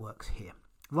how that works here.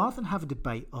 Rather than have a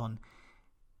debate on,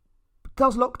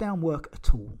 does lockdown work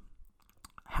at all?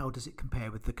 How does it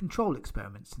compare with the control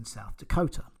experiments in South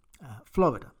Dakota,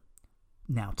 Florida,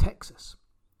 now Texas,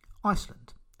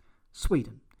 Iceland,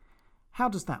 Sweden? How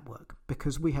does that work?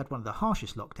 Because we had one of the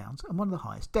harshest lockdowns and one of the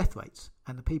highest death rates,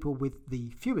 and the people with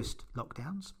the fewest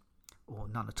lockdowns, or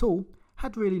none at all,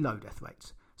 had really low death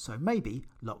rates. So maybe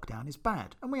lockdown is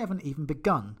bad, and we haven't even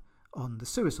begun on the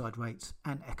suicide rates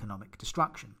and economic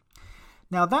destruction.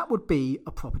 Now that would be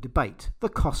a proper debate, the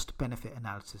cost-benefit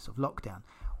analysis of lockdown.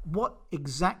 What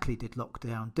exactly did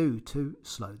lockdown do to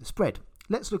slow the spread?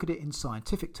 Let's look at it in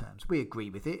scientific terms. We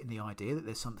agree with it in the idea that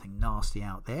there's something nasty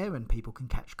out there and people can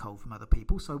catch cold from other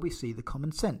people, so we see the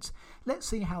common sense. Let's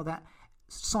see how that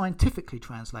scientifically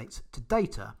translates to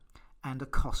data and a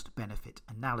cost-benefit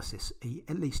analysis,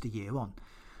 at least a year on.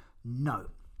 No.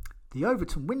 The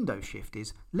Overton window shift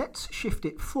is, let's shift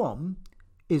it from,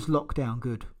 is lockdown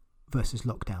good versus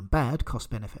lockdown bad,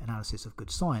 cost-benefit analysis of good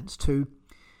science, to,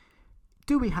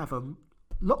 do we have a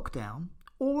lockdown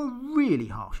or a really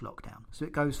harsh lockdown? So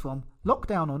it goes from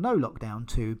lockdown or no lockdown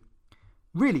to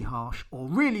really harsh or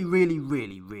really, really,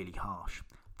 really, really harsh.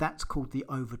 That's called the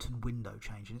Overton window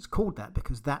change, and it's called that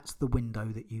because that's the window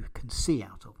that you can see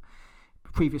out of.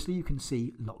 Previously, you can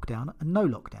see lockdown and no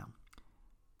lockdown.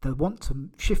 They want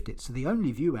to shift it, so the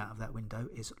only view out of that window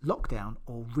is lockdown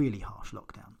or really harsh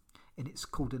lockdown, and it's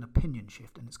called an opinion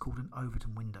shift, and it's called an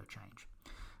Overton window change.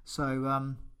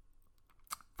 So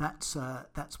that's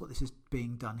what this is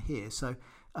being done here. So,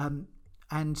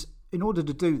 and in order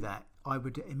to do that, I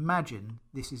would imagine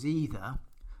this is either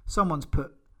someone's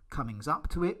put Cummings up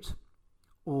to it,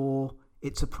 or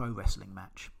it's a pro wrestling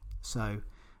match. So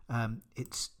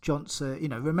it's Johnson.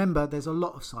 Remember, there's a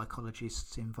lot of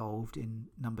psychologists involved in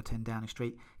Number 10 Downing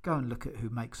Street. Go and look at who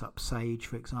makes up Sage,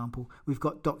 for example. We've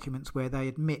got documents where they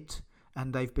admit,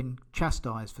 and they've been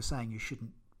chastised for saying you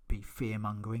shouldn't be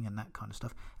fear-mongering and that kind of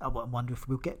stuff. I wonder if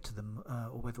we'll get to them,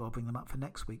 or whether I'll bring them up for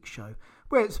next week's show,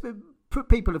 where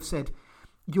people have said,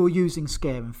 you're using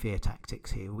scare and fear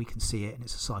tactics here. We can see it, and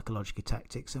it's a psychological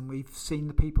tactics, and we've seen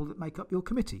the people that make up your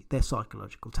committee, their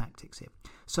psychological tactics here.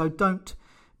 So don't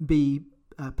be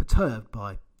perturbed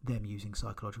by them using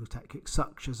psychological tactics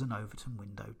such as an Overton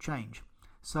window change.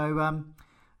 So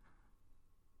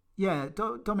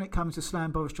Dominic Cummings has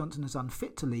slammed Boris Johnson as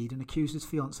unfit to lead and accused his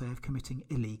fiancée of committing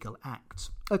illegal acts.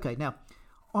 Okay, now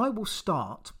I will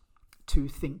start to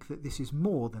think that this is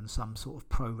more than some sort of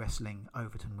pro-wrestling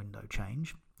Overton window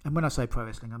change. And when I say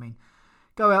pro-wrestling, I mean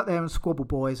go out there and squabble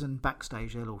boys, and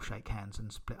backstage they'll all shake hands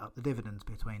and split up the dividends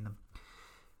between them.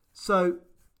 So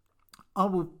I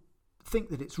will think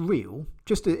that it's real.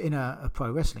 Just in a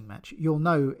pro-wrestling match, you'll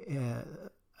know,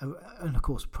 and of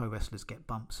course pro wrestlers get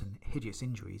bumps and hideous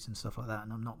injuries and stuff like that,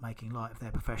 and I'm not making light of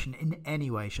their profession in any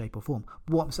way, shape or form.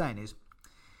 What I'm saying is,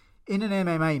 in an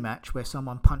MMA match where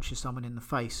someone punches someone in the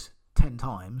face 10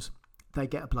 times, they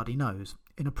get a bloody nose.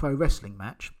 In a pro wrestling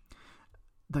match,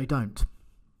 they don't.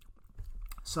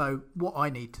 So what I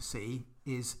need to see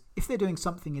is, if they're doing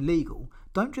something illegal,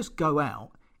 don't just go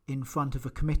out in front of a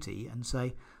committee and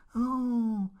say,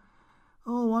 oh,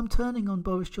 I'm turning on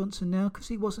Boris Johnson now because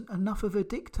he wasn't enough of a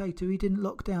dictator. He didn't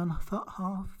lock down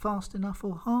fast enough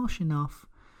or harsh enough.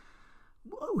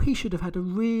 He should have had a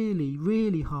really,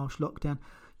 really harsh lockdown.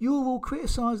 You're all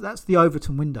criticising, that's the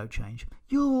Overton window change.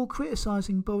 You're all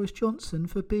criticising Boris Johnson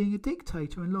for being a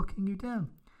dictator and locking you down.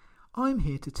 I'm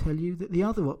here to tell you that the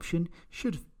other option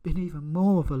should have been even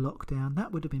more of a lockdown.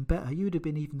 That would have been better. You would have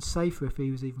been even safer if he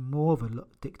was even more of a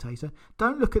dictator.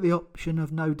 Don't look at the option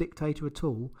of no dictator at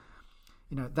all.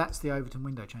 That's the Overton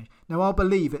window change. Now, I'll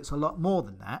believe it's a lot more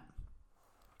than that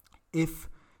if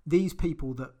these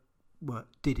people that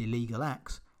did illegal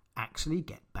acts actually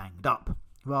get banged up,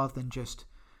 rather than just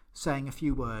saying a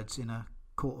few words in a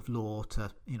court of law to,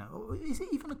 is it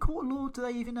even a court of law? Do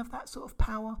they even have that sort of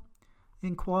power?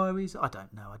 Inquiries? I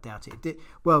don't know. I doubt it.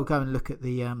 Well, go and look at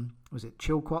the, was it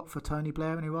Chilcot for Tony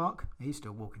Blair in Iraq? He's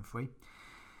still walking free.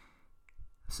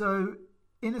 So,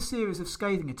 in a series of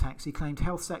scathing attacks, he claimed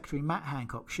Health Secretary Matt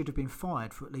Hancock should have been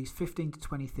fired for at least 15 to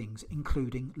 20 things,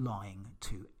 including lying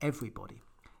to everybody.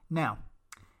 Now,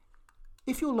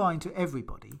 if you're lying to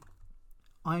everybody,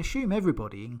 I assume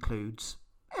everybody includes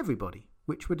everybody,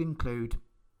 which would include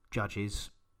judges,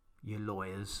 your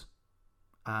lawyers.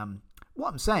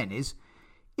 What I'm saying is,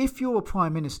 if you're a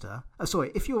Prime Minister,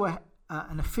 if you're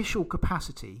an official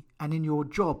capacity and in your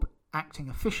job acting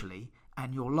officially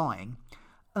and you're lying,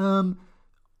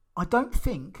 I don't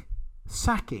think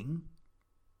sacking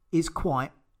is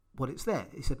quite what it's there.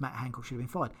 He said Matt Hancock should have been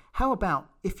fired. How about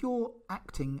if you're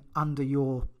acting under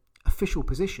your official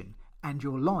position and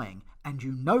you're lying and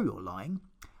you know you're lying?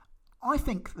 I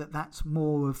think that's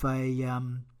more of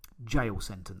a jail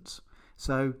sentence.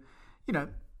 So,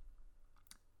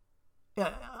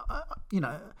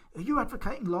 are you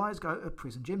advocating liars go to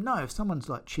prison, Jim? No, if someone's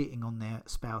like cheating on their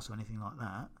spouse or anything like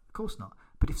that, of course not.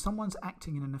 But if someone's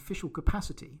acting in an official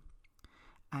capacity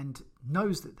and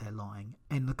knows that they're lying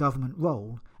in the government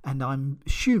role, and I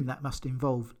assume that must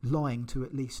involve lying to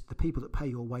at least the people that pay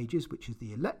your wages, which is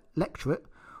the electorate,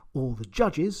 or the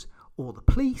judges, or the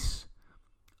police,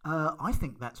 I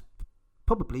think that's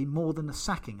probably more than a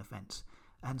sacking offence,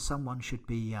 and someone should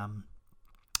be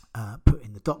put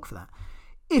in the dock for that.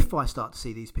 If I start to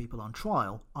see these people on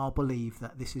trial, I'll believe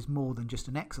that this is more than just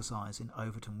an exercise in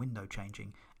Overton window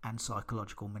changing and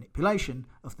psychological manipulation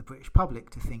of the British public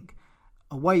to think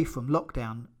away from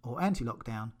lockdown or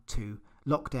anti-lockdown to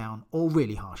lockdown or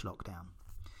really harsh lockdown.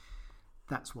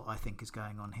 That's what I think is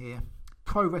going on here.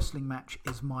 Pro Wrestling Match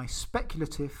is my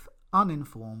speculative,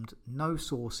 uninformed, no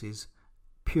sources,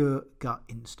 pure gut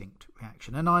instinct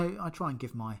reaction. And I try and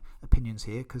give my opinions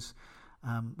here because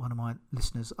one of my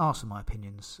listeners asked for my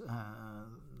opinions.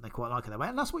 They quite like it that way.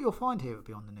 And that's what you'll find here at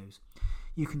Beyond the News.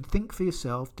 You can think for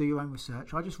yourself, do your own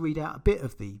research. I just read out a bit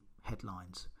of the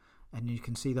headlines. And you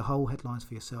can see the whole headlines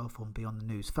for yourself on Beyond the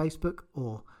News Facebook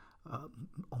or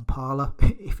on Parler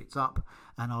if it's up,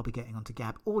 and I'll be getting onto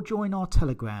Gab, or join our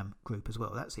Telegram group as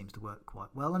well. That seems to work quite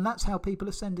well, and that's how people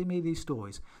are sending me these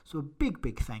stories. So a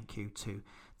big thank you to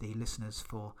the listeners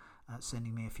for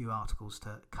sending me a few articles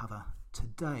to cover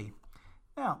today.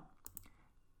 Now,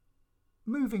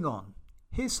 moving on,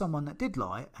 here's someone that did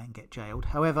lie and get jailed.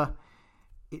 However,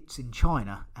 it's in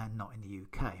China and not in the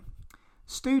UK.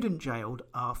 Student jailed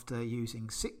after using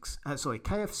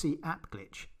KFC app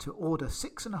glitch to order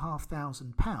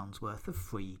 £6,500 worth of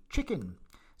free chicken.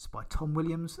 It's by Tom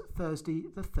Williams, Thursday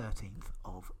the 13th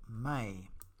of May.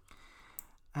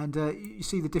 And you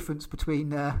see the difference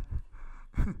between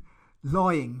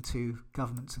lying to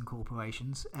governments and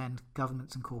corporations and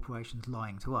governments and corporations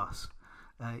lying to us.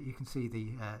 You can see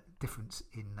the difference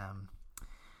in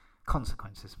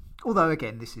consequences. Although,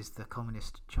 again, this is the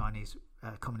Chinese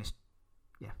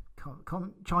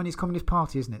Communist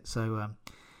Party, isn't it? So,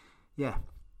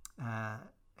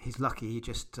 he's lucky he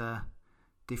just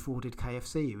defrauded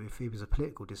KFC. If he was a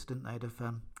political dissident, they'd have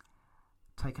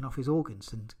taken off his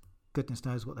organs, and goodness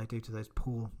knows what they do to those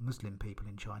poor Muslim people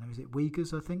in China. Is it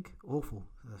Uyghurs, I think? Awful.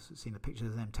 I've seen the pictures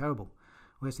of them, terrible.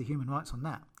 Where's the human rights on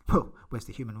that? Well, where's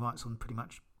the human rights on pretty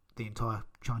much the entire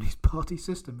Chinese party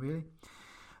system, really?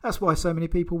 That's why so many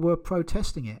people were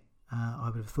protesting it.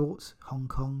 I would have thought Hong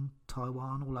Kong,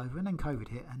 Taiwan, all over, and then COVID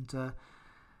hit, and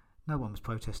no one was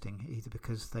protesting either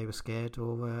because they were scared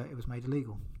or it was made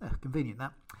illegal. Convenient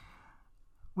that.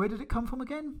 Where did it come from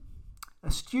again?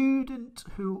 A student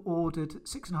who ordered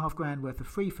 $6,500 worth of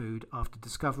free food after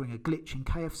discovering a glitch in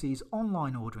KFC's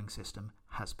online ordering system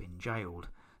has been jailed.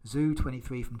 Zhu,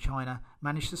 23, from China,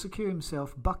 managed to secure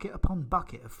himself bucket upon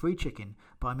bucket of free chicken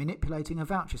by manipulating a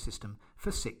voucher system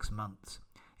for 6 months.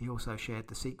 He also shared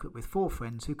the secret with 4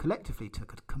 friends who collectively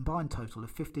took a combined total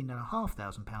of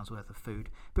 £15,500 worth of food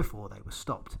before they were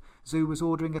stopped. Zhu was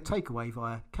ordering a takeaway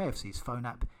via KFC's phone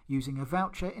app using a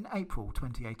voucher in April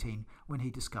 2018 when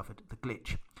he discovered the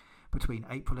glitch. Between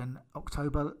April and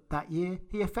October that year,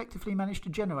 he effectively managed to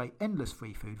generate endless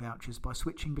free food vouchers by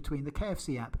switching between the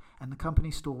KFC app and the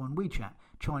company's store on WeChat,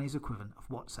 Chinese equivalent of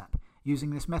WhatsApp.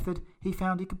 Using this method, he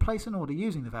found he could place an order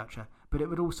using the voucher, but it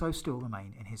would also still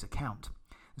remain in his account.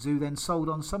 Zhu then sold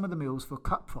on some of the meals for a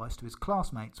cut price to his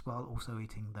classmates while also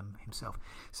eating them himself.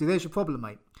 See, there's your problem,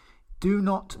 mate. Do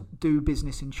not do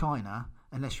business in China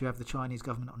unless you have the Chinese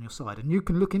government on your side. And you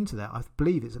can look into that. I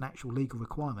believe it's an actual legal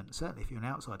requirement. Certainly if you're an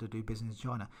outsider to do business in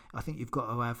China, I think you've got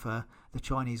to have the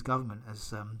Chinese government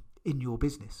as in your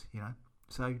business, you know.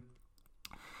 So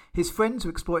his friends who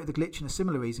exploited the glitch in a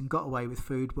similar reason got away with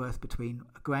food worth between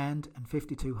 $1,000 and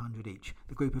 $5,200 each.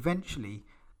 The group eventually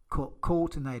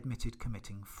caught and they admitted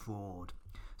committing fraud.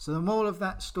 So the moral of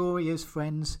that story is,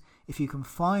 friends, if you can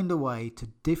find a way to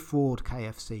defraud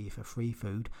KFC for free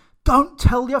food, don't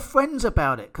tell your friends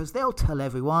about it, because they'll tell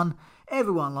everyone.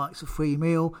 Everyone likes a free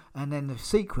meal, and then the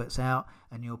secret's out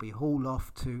and you'll be hauled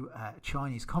off to a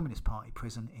Chinese Communist Party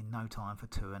prison in no time for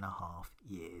 2.5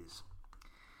 years.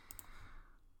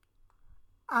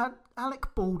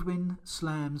 Alec Baldwin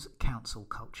slams cancel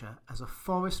culture as a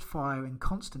forest fire in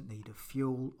constant need of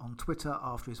fuel on Twitter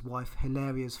after his wife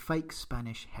Hilaria's fake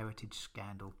Spanish heritage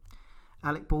scandal.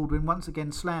 Alec Baldwin once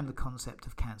again slammed the concept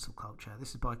of cancel culture.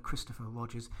 This is by Christopher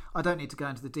Rogers. I don't need to go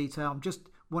into the detail. I'm just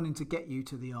wanting to get you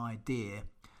to the idea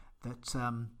that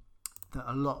that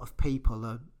a lot of people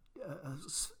are,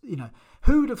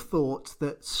 who'd have thought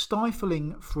that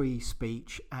stifling free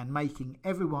speech and making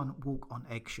everyone walk on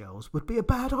eggshells would be a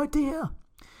bad idea?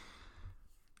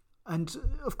 And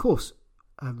of course,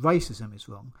 racism is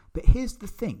wrong. But here's the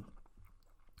thing.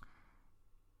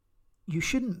 You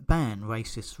shouldn't ban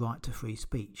racists' right to free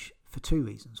speech for 2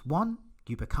 reasons. One,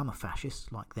 you become a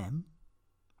fascist like them.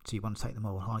 So you want to take the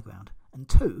moral high ground. And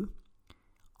 2,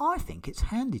 I think it's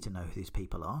handy to know who these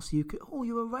people are. So you could,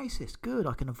 you're a racist. Good,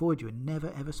 I can avoid you and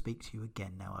never ever speak to you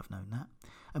again now I've known that.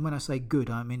 And when I say good,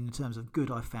 I mean in terms of good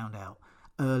I found out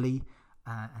early,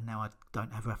 and now I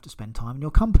don't ever have to spend time in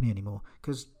your company anymore.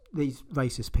 Because these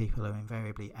racist people are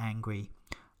invariably angry,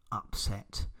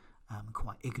 upset,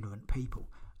 quite ignorant people,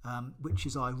 which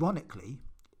is ironically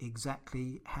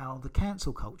exactly how the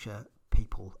cancel culture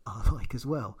people are like as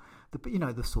well.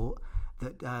 The sort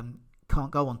that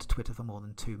can't go onto Twitter for more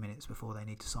than 2 minutes before they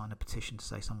need to sign a petition to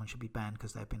say someone should be banned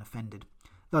because they've been offended.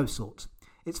 Those sorts.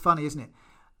 It's funny, isn't it?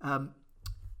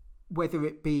 Whether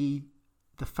it be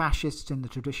the fascists in the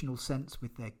traditional sense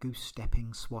with their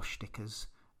goose-stepping swashstickers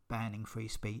banning free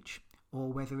speech,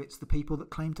 or whether it's the people that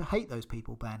claim to hate those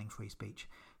people banning free speech.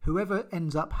 Whoever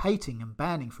ends up hating and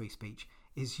banning free speech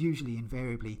is usually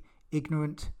invariably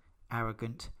ignorant,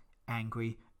 arrogant,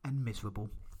 angry and miserable.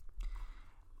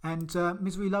 And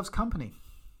misery loves company.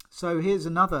 So here's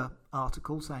another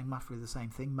article saying roughly the same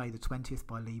thing, May the 20th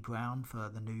by Lee Brown for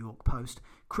the New York Post.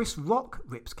 Chris Rock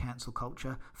rips cancel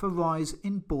culture for rise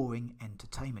in boring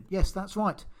entertainment. Yes, that's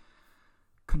right.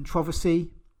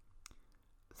 Controversy,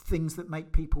 things that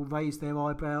make people raise their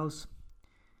eyebrows,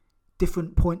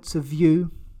 different points of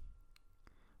view.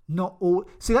 Not all.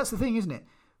 See, that's the thing, isn't it?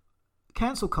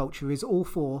 Cancel culture is all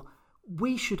for,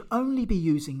 we should only be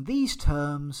using these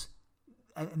terms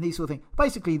and these sort of things.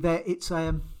 Basically,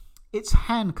 it's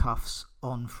handcuffs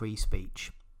on free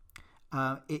speech.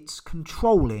 It's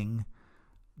controlling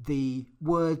the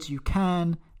words you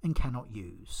can and cannot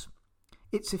use.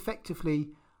 It's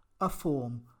effectively a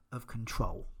form of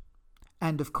control.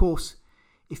 And of course,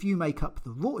 if you make up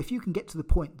the rule, if you can get to the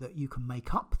point that you can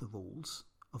make up the rules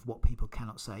of what people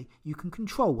cannot say, you can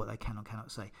control what they can or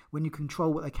cannot say. When you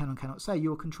control what they can or cannot say,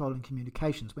 you are controlling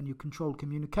communications. When you control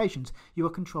communications, you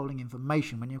are controlling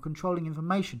information. When you're controlling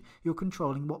information, you're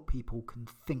controlling what people can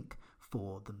think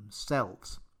for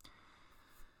themselves.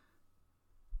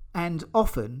 And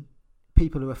often,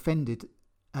 people are offended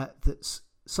that's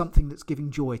something that's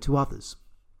giving joy to others.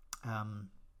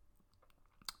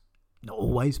 Not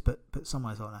always, but some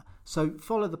ways like that. So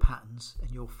follow the patterns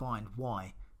and you'll find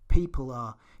why. People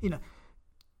are,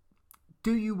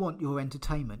 do you want your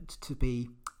entertainment to be,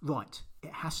 right,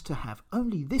 it has to have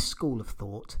only this school of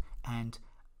thought, and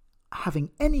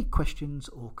having any questions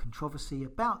or controversy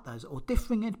about those or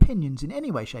differing opinions in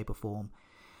any way, shape or form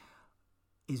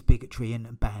is bigotry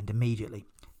and banned immediately.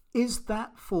 Is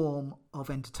that form of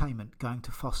entertainment going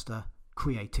to foster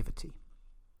creativity?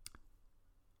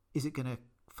 Is it going to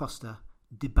foster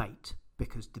debate?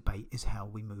 Because debate is how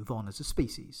we move on as a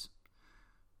species.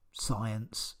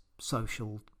 Science,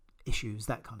 social issues,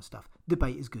 that kind of stuff.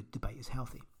 Debate is good, debate is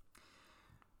healthy.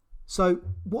 So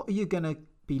what are you going to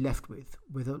be left with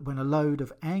when a load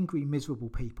of angry, miserable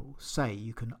people say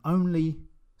you can only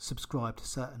subscribe to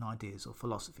certain ideas or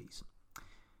philosophies?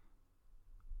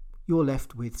 You're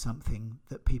left with something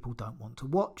that people don't want to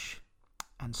watch.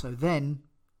 And so then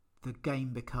the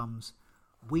game becomes,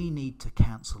 we need to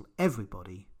cancel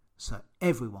everybody so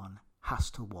everyone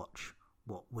has to watch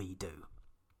what we do.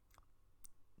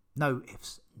 No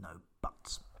ifs, no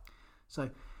buts. So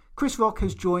Chris Rock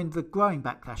has joined the growing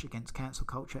backlash against cancel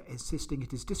culture, insisting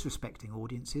it is disrespecting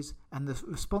audiences and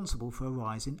responsible for a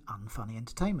rise in unfunny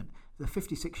entertainment. The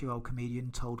 56-year-old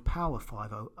comedian told Power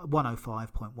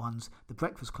 105.1's The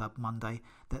Breakfast Club Monday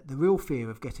that the real fear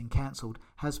of getting cancelled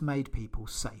has made people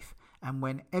safe. And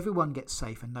when everyone gets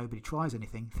safe and nobody tries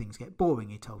anything, things get boring,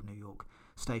 he told New York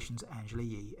stations Angela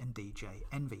Yee and DJ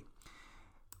Envy.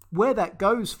 Where that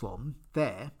goes from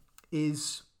there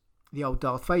is the old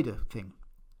Darth Vader thing.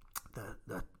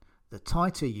 The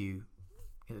tighter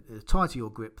your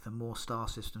grip, the more star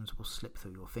systems will slip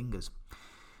through your fingers.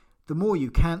 The more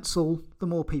you cancel, the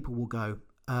more people will go,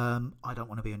 I don't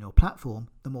want to be on your platform.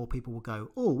 The more people will go,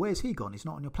 oh, where's he gone? He's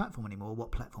not on your platform anymore.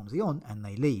 What platform's he on? And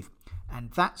they leave.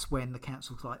 And that's when the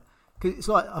cancel's like, because it's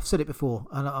like, I've said it before,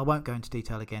 and I won't go into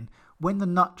detail again. When the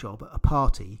nut job at a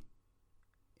party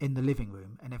in the living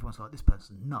room, and everyone's like, this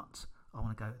person's nuts, I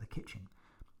want to go to the kitchen.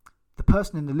 The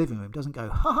person in the living room doesn't go,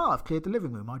 ha, I've cleared the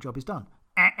living room, my job is done.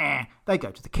 They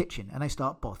go to the kitchen and they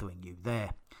start bothering you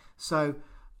there. So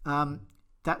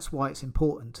that's why it's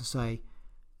important to say,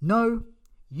 no,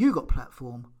 you got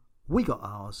platform, we got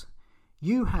ours.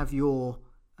 You have your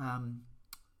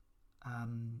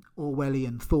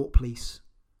Orwellian thought police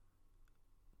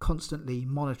constantly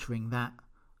monitoring that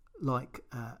like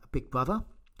a big brother.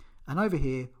 And over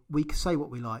here, we can say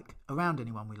what we like around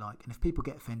anyone we like. And if people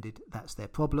get offended, that's their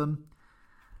problem.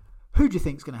 Who do you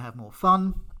think is going to have more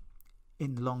fun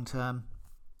in the long term?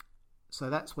 So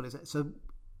that's what it's. So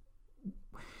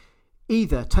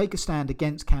either take a stand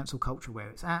against cancel culture where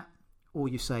it's at, or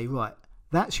you say, right,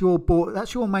 that's your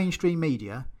mainstream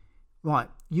media, right,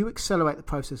 you accelerate the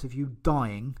process of you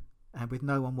dying and with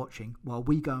no one watching while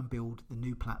we go and build the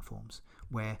new platforms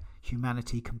where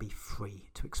humanity can be free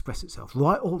to express itself,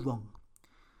 right or wrong.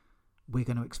 We're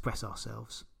going to express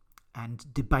ourselves and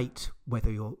debate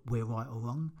whether we're right or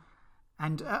wrong.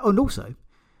 And also,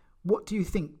 what do you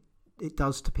think it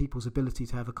does to people's ability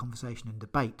to have a conversation and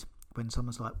debate when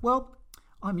someone's like, well,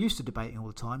 I'm used to debating all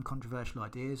the time, controversial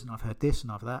ideas, and I've heard this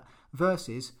and I've heard that,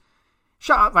 versus,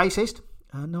 shut up, racist.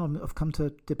 No, I've come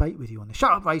to debate with you on this.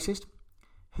 Shut up, racist.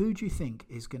 Who do you think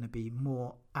is going to be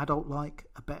more adult-like,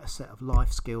 a better set of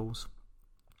life skills,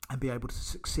 and be able to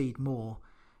succeed more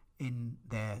in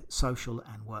their social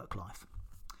and work life?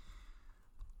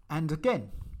 And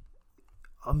again,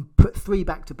 I'm put 3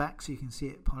 back to back so you can see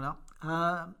it pile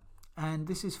up. And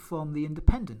this is from The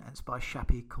Independent, and it's by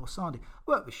Shappi Khorsandi. I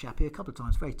worked with Shappi a couple of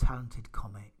times, very talented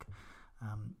comic.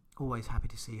 Always happy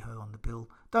to see her on the bill.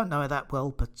 Don't know her that well,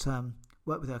 but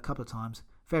worked with her a couple of times.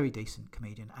 Very decent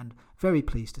comedian, and very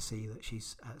pleased to see that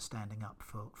she's standing up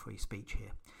for free speech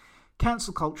here.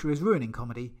 Cancel culture is ruining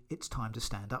comedy. It's time to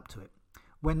stand up to it.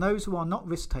 When those who are not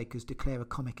risk takers declare a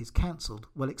comic is cancelled,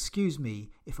 well, excuse me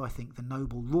if I think the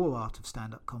noble raw art of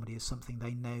stand-up comedy is something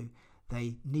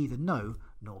they neither know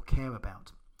nor care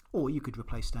about. Or you could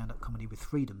replace stand-up comedy with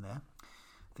freedom there.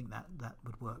 I think that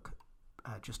would work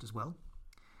just as well.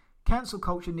 Cancel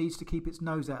culture needs to keep its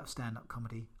nose out of stand-up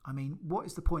comedy. I mean, what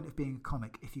is the point of being a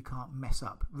comic if you can't mess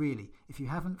up? Really, if you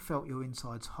haven't felt your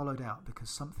insides hollowed out because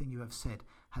something you have said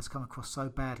has come across so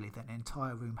badly that an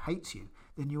entire room hates you,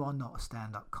 then you are not a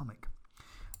stand-up comic.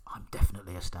 I'm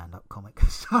definitely a stand-up comic.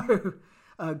 So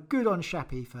good on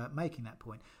Shappi for making that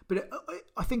point. But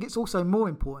I think it's also more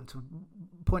important to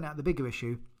point out the bigger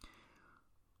issue.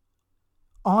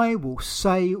 I will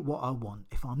say what I want.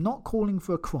 If I'm not calling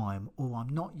for a crime or I'm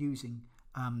not using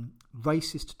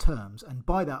racist terms, and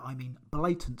by that I mean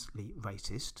blatantly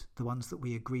racist, the ones that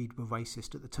we agreed were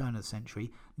racist at the turn of the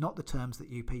century, not the terms that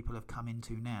you people have come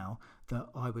into now that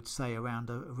I would say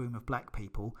around a room of black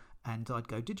people, and I'd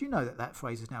go, did you know that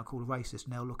phrase is now called racist?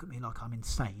 And they'll look at me like I'm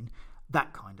insane.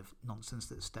 That kind of nonsense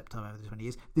that's stepped over the 20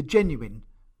 years. The genuine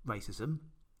racism,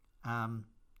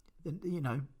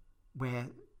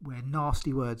 where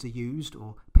nasty words are used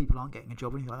or people aren't getting a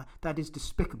job or anything like that, that is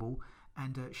despicable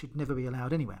and should never be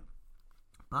allowed anywhere.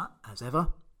 But, as ever,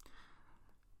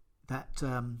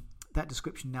 that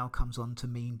description now comes on to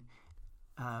mean,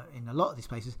 in a lot of these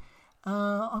places,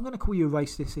 I'm going to call you a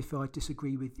racist if I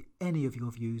disagree with any of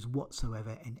your views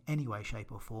whatsoever in any way,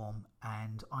 shape or form,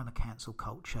 and I'm a cancel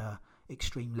culture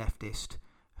extreme leftist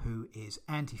who is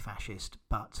anti-fascist,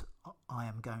 but I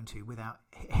am going to, without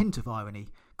a hint of irony,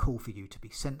 call for you to be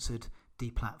censored,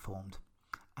 deplatformed,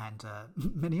 and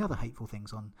many other hateful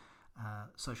things on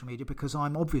social media, because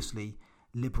I'm obviously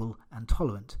liberal and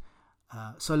tolerant,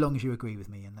 so long as you agree with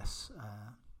me, unless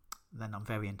then I'm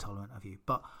very intolerant of you.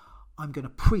 But I'm going to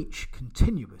preach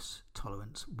continuous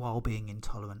tolerance while being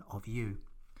intolerant of you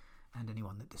and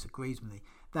anyone that disagrees with me.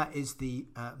 That is the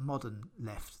modern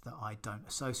left that I don't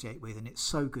associate with, and it's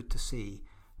so good to see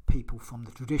people from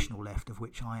the traditional left, of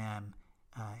which I am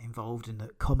involved in,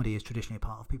 that comedy is traditionally a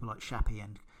part of, people like Shappi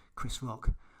and Chris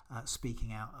Rock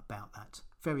speaking out about that.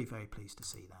 Very, very pleased to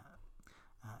see that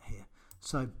here.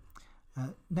 So,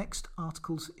 next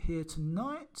articles here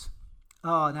tonight.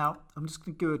 Now, I'm just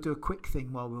going to do a quick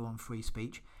thing while we're on free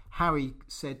speech. Harry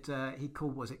said he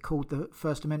called the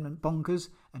First Amendment bonkers,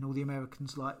 and all the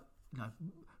Americans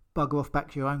bugger off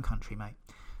back to your own country, mate.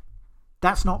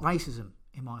 That's not racism,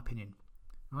 in my opinion,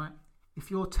 right?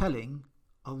 If you're telling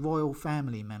a royal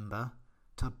family member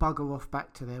to bugger off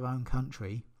back to their own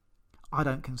country, I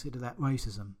don't consider that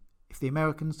racism. If the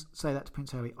Americans say that to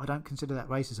Prince Harry, I don't consider that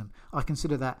racism. I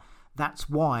consider that's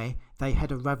why they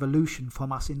had a revolution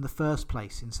from us in the first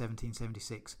place in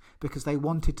 1776, because they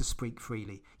wanted to speak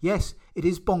freely. Yes, it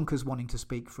is bonkers wanting to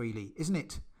speak freely, isn't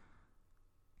it?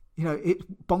 It's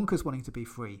bonkers wanting to be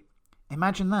free.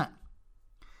 Imagine that.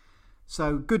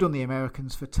 So good on the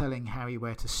Americans for telling Harry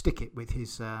where to stick it with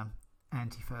his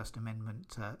anti-First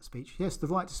Amendment speech. Yes, the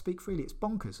right to speak freely. It's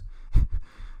bonkers.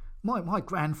 My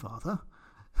grandfather,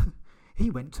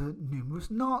 he went to numerous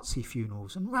Nazi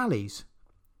funerals and rallies.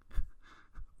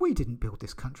 We didn't build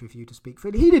this country for you to speak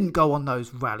freely. He didn't go on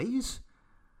those rallies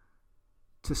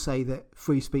to say that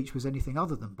free speech was anything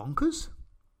other than bonkers.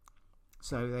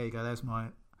 So there you go.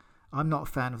 I'm not a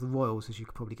fan of the royals, as you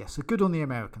could probably guess. So good on the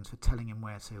Americans for telling him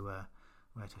where to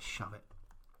shove it.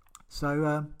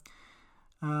 So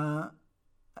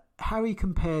Harry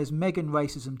compares Meghan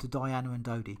racism to Diana and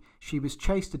Dodie. She was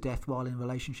chased to death while in a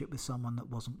relationship with someone that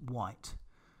wasn't white.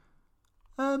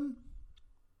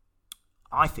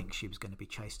 I think she was going to be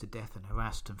chased to death and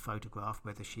harassed and photographed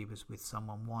whether she was with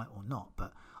someone white or not.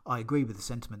 But I agree with the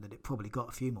sentiment that it probably got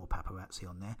a few more paparazzi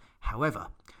on there. However,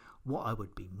 what I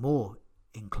would be more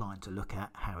inclined to look at,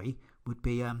 Harry, would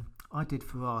be I did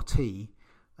for RT,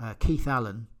 Keith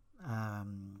Allen,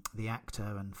 the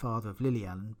actor and father of Lily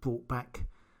Allen, brought back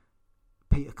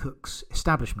Peter Cook's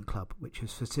Establishment Club, which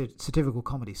was for satirical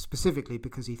comedy, specifically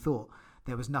because he thought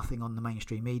there was nothing on the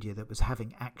mainstream media that was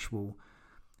having actual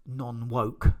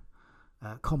non-woke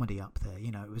comedy up there.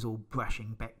 You know, it was all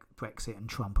brushing Brexit and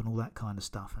Trump and all that kind of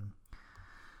stuff.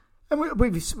 And we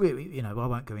you know, I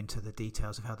won't go into the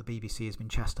details of how the BBC has been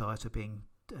chastised for being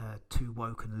too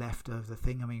woke and left of the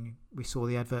thing. I mean, we saw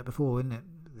the advert before, isn't it?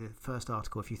 The first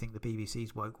article, if you think the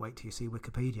BBC's woke, wait till you see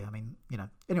Wikipedia. I mean, you know.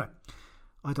 Anyway,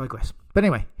 I digress. But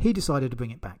anyway, he decided to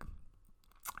bring it back.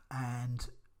 And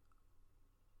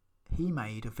he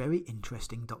made a very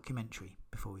interesting documentary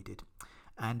before he did.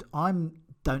 And I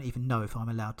don't even know if I'm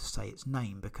allowed to say its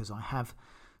name, because I have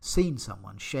seen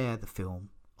someone share the film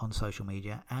on social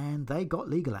media and they got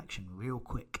legal action real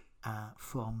quick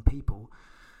from people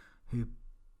who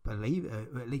believe,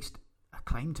 or at least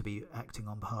claim to be acting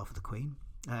on behalf of the Queen.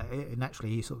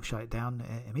 Naturally, he sort of shut it down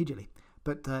immediately.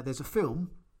 But there's a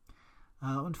film.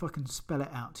 I wonder if I can spell it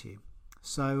out to you.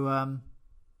 So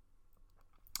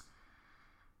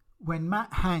when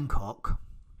Matt Hancock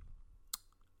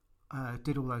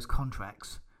did all those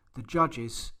contracts, the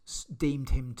judges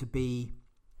deemed him to be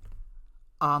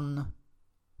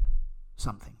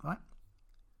something, right?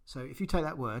 So if you take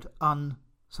that word,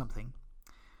 something,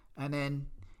 and then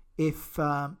if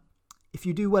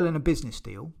you do well in a business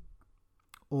deal,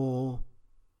 or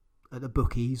at the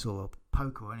bookies or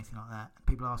poker or anything like that, and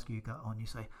people ask you, go on, you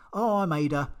say, oh, I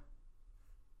made a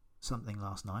something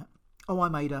last night. Oh, I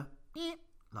made a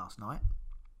last night.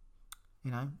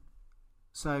 You know,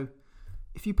 so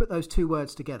if you put those two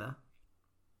words together,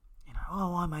 you know,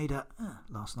 oh, I made a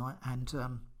last night, and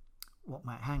what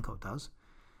Matt Hancock does,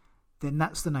 then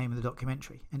that's the name of the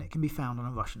documentary, and it can be found on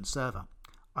a Russian server.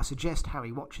 I suggest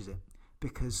Harry watches it,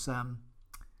 because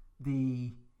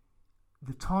the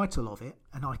title of it,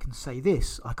 and I can say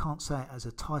this, I can't say it as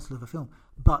a title of a film,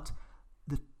 but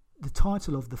the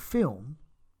title of the film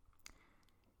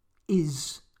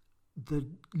is the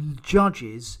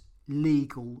judge's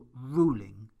legal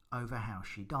ruling over how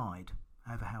she died,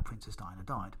 over how Princess Diana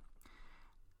died.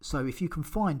 So if you can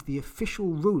find the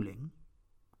official ruling,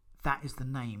 that is the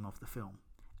name of the film,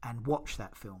 and watch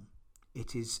that film.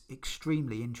 It is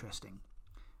extremely interesting.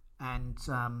 And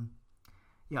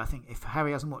I think if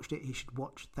Harry hasn't watched it, he should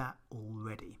watch that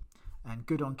already. And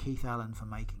good on Keith Allen for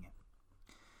making it.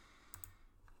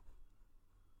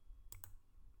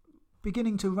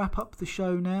 Beginning to wrap up the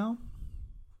show now.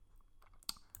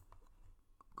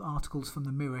 Articles from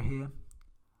the Mirror here.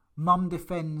 Mum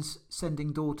defends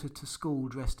sending daughter to school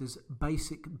dressed as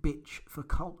basic bitch for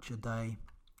Culture Day.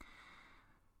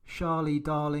 Charlie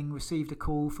Darling received a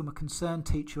call from a concerned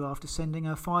teacher after sending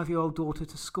her 5-year-old daughter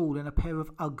to school in a pair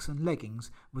of Uggs and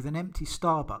leggings with an empty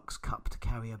Starbucks cup to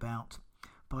carry about.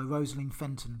 By Rosalind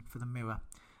Fenton for the Mirror.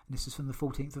 And this is from the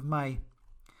 14th of May.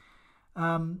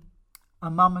 A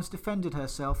mum has defended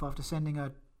herself after sending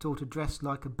her daughter dressed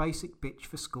like a basic bitch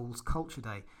for school's Culture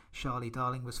Day. Charlie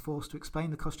Darling was forced to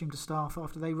explain the costume to staff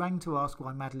after they rang to ask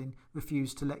why Madeline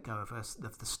refused to let go of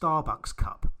the Starbucks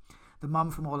cup. The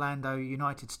mum from Orlando,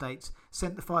 United States,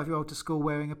 sent the 5-year-old to school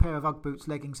wearing a pair of Ugg boots,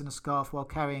 leggings and a scarf while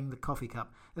carrying the coffee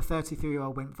cup. The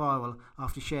 33-year-old went viral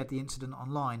after she shared the incident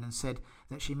online and said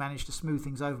that she managed to smooth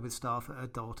things over with staff at her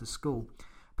daughter's school.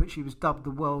 But she was dubbed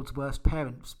the world's worst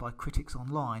parents by critics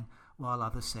online, while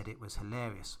others said it was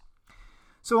hilarious.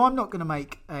 So I'm not going to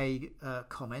make a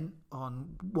comment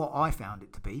on what I found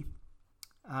it to be.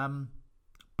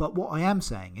 But what I am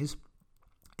saying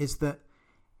is that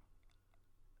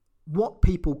what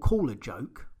people call a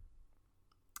joke,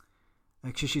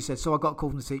 actually she said, so I got a call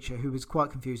from the teacher who was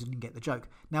quite confused and didn't get the joke.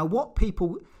 Now what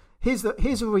people, here's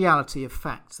a reality of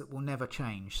facts that will never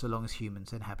change so long as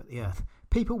humans inhabit the earth.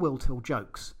 People will tell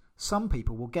jokes. Some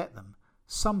people will get them.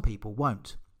 Some people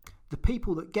won't. The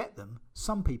people that get them,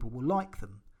 some people will like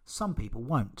them. Some people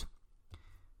won't.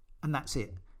 And that's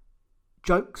it.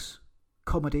 Jokes,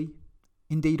 comedy,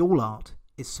 indeed all art,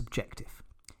 is subjective.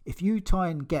 If you try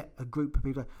and get a group of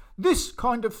people, this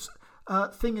kind of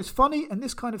thing is funny and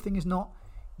this kind of thing is not,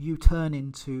 you turn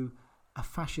into a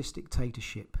fascist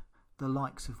dictatorship, the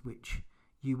likes of which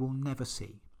you will never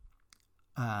see.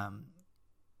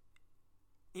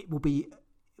 It will be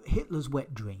Hitler's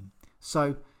wet dream.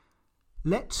 So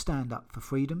Let's stand up for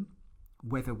freedom,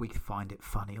 whether we find it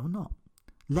funny or not.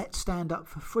 Let's stand up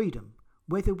for freedom,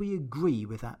 whether we agree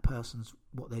with that person's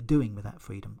what they're doing with that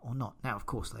freedom or not. Now, of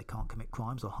course, they can't commit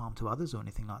crimes or harm to others or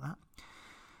anything like that.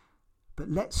 But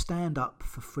let's stand up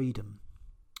for freedom,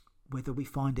 whether we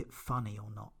find it funny or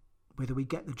not, whether we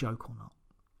get the joke or not.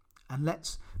 And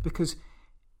because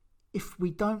if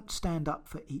we don't stand up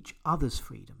for each other's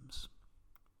freedoms,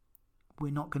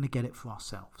 we're not going to get it for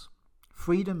ourselves.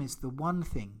 Freedom is the one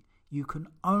thing you can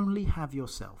only have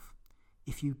yourself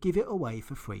if you give it away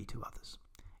for free to others.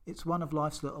 It's one of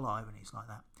life's little ironies like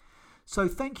that. So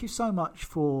thank you so much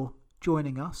for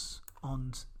joining us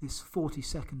on this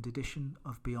 42nd edition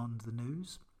of Beyond the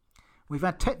News. We've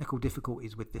had technical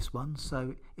difficulties with this one,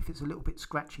 so if it's a little bit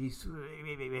scratchy,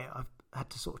 I've had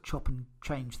to sort of chop and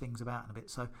change things about a bit.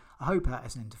 So I hope that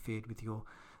hasn't interfered with your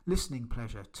listening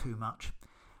pleasure too much.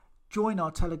 Join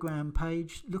our Telegram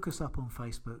page, look us up on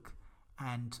Facebook,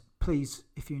 and please,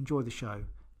 if you enjoy the show,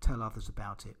 tell others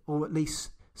about it, or at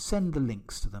least send the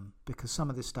links to them, because some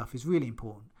of this stuff is really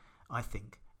important, I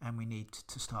think, and we need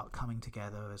to start coming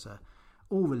together as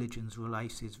all religions,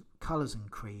 races, colours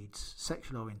and creeds,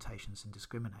 sexual orientations and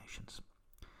discriminations,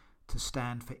 to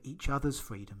stand for each other's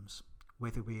freedoms,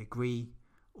 whether we agree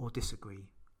or disagree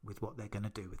with what they're going to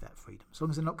do with that freedom. As long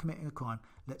as they're not committing a crime,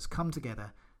 let's come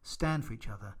together, stand for each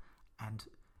other, and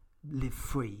live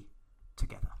free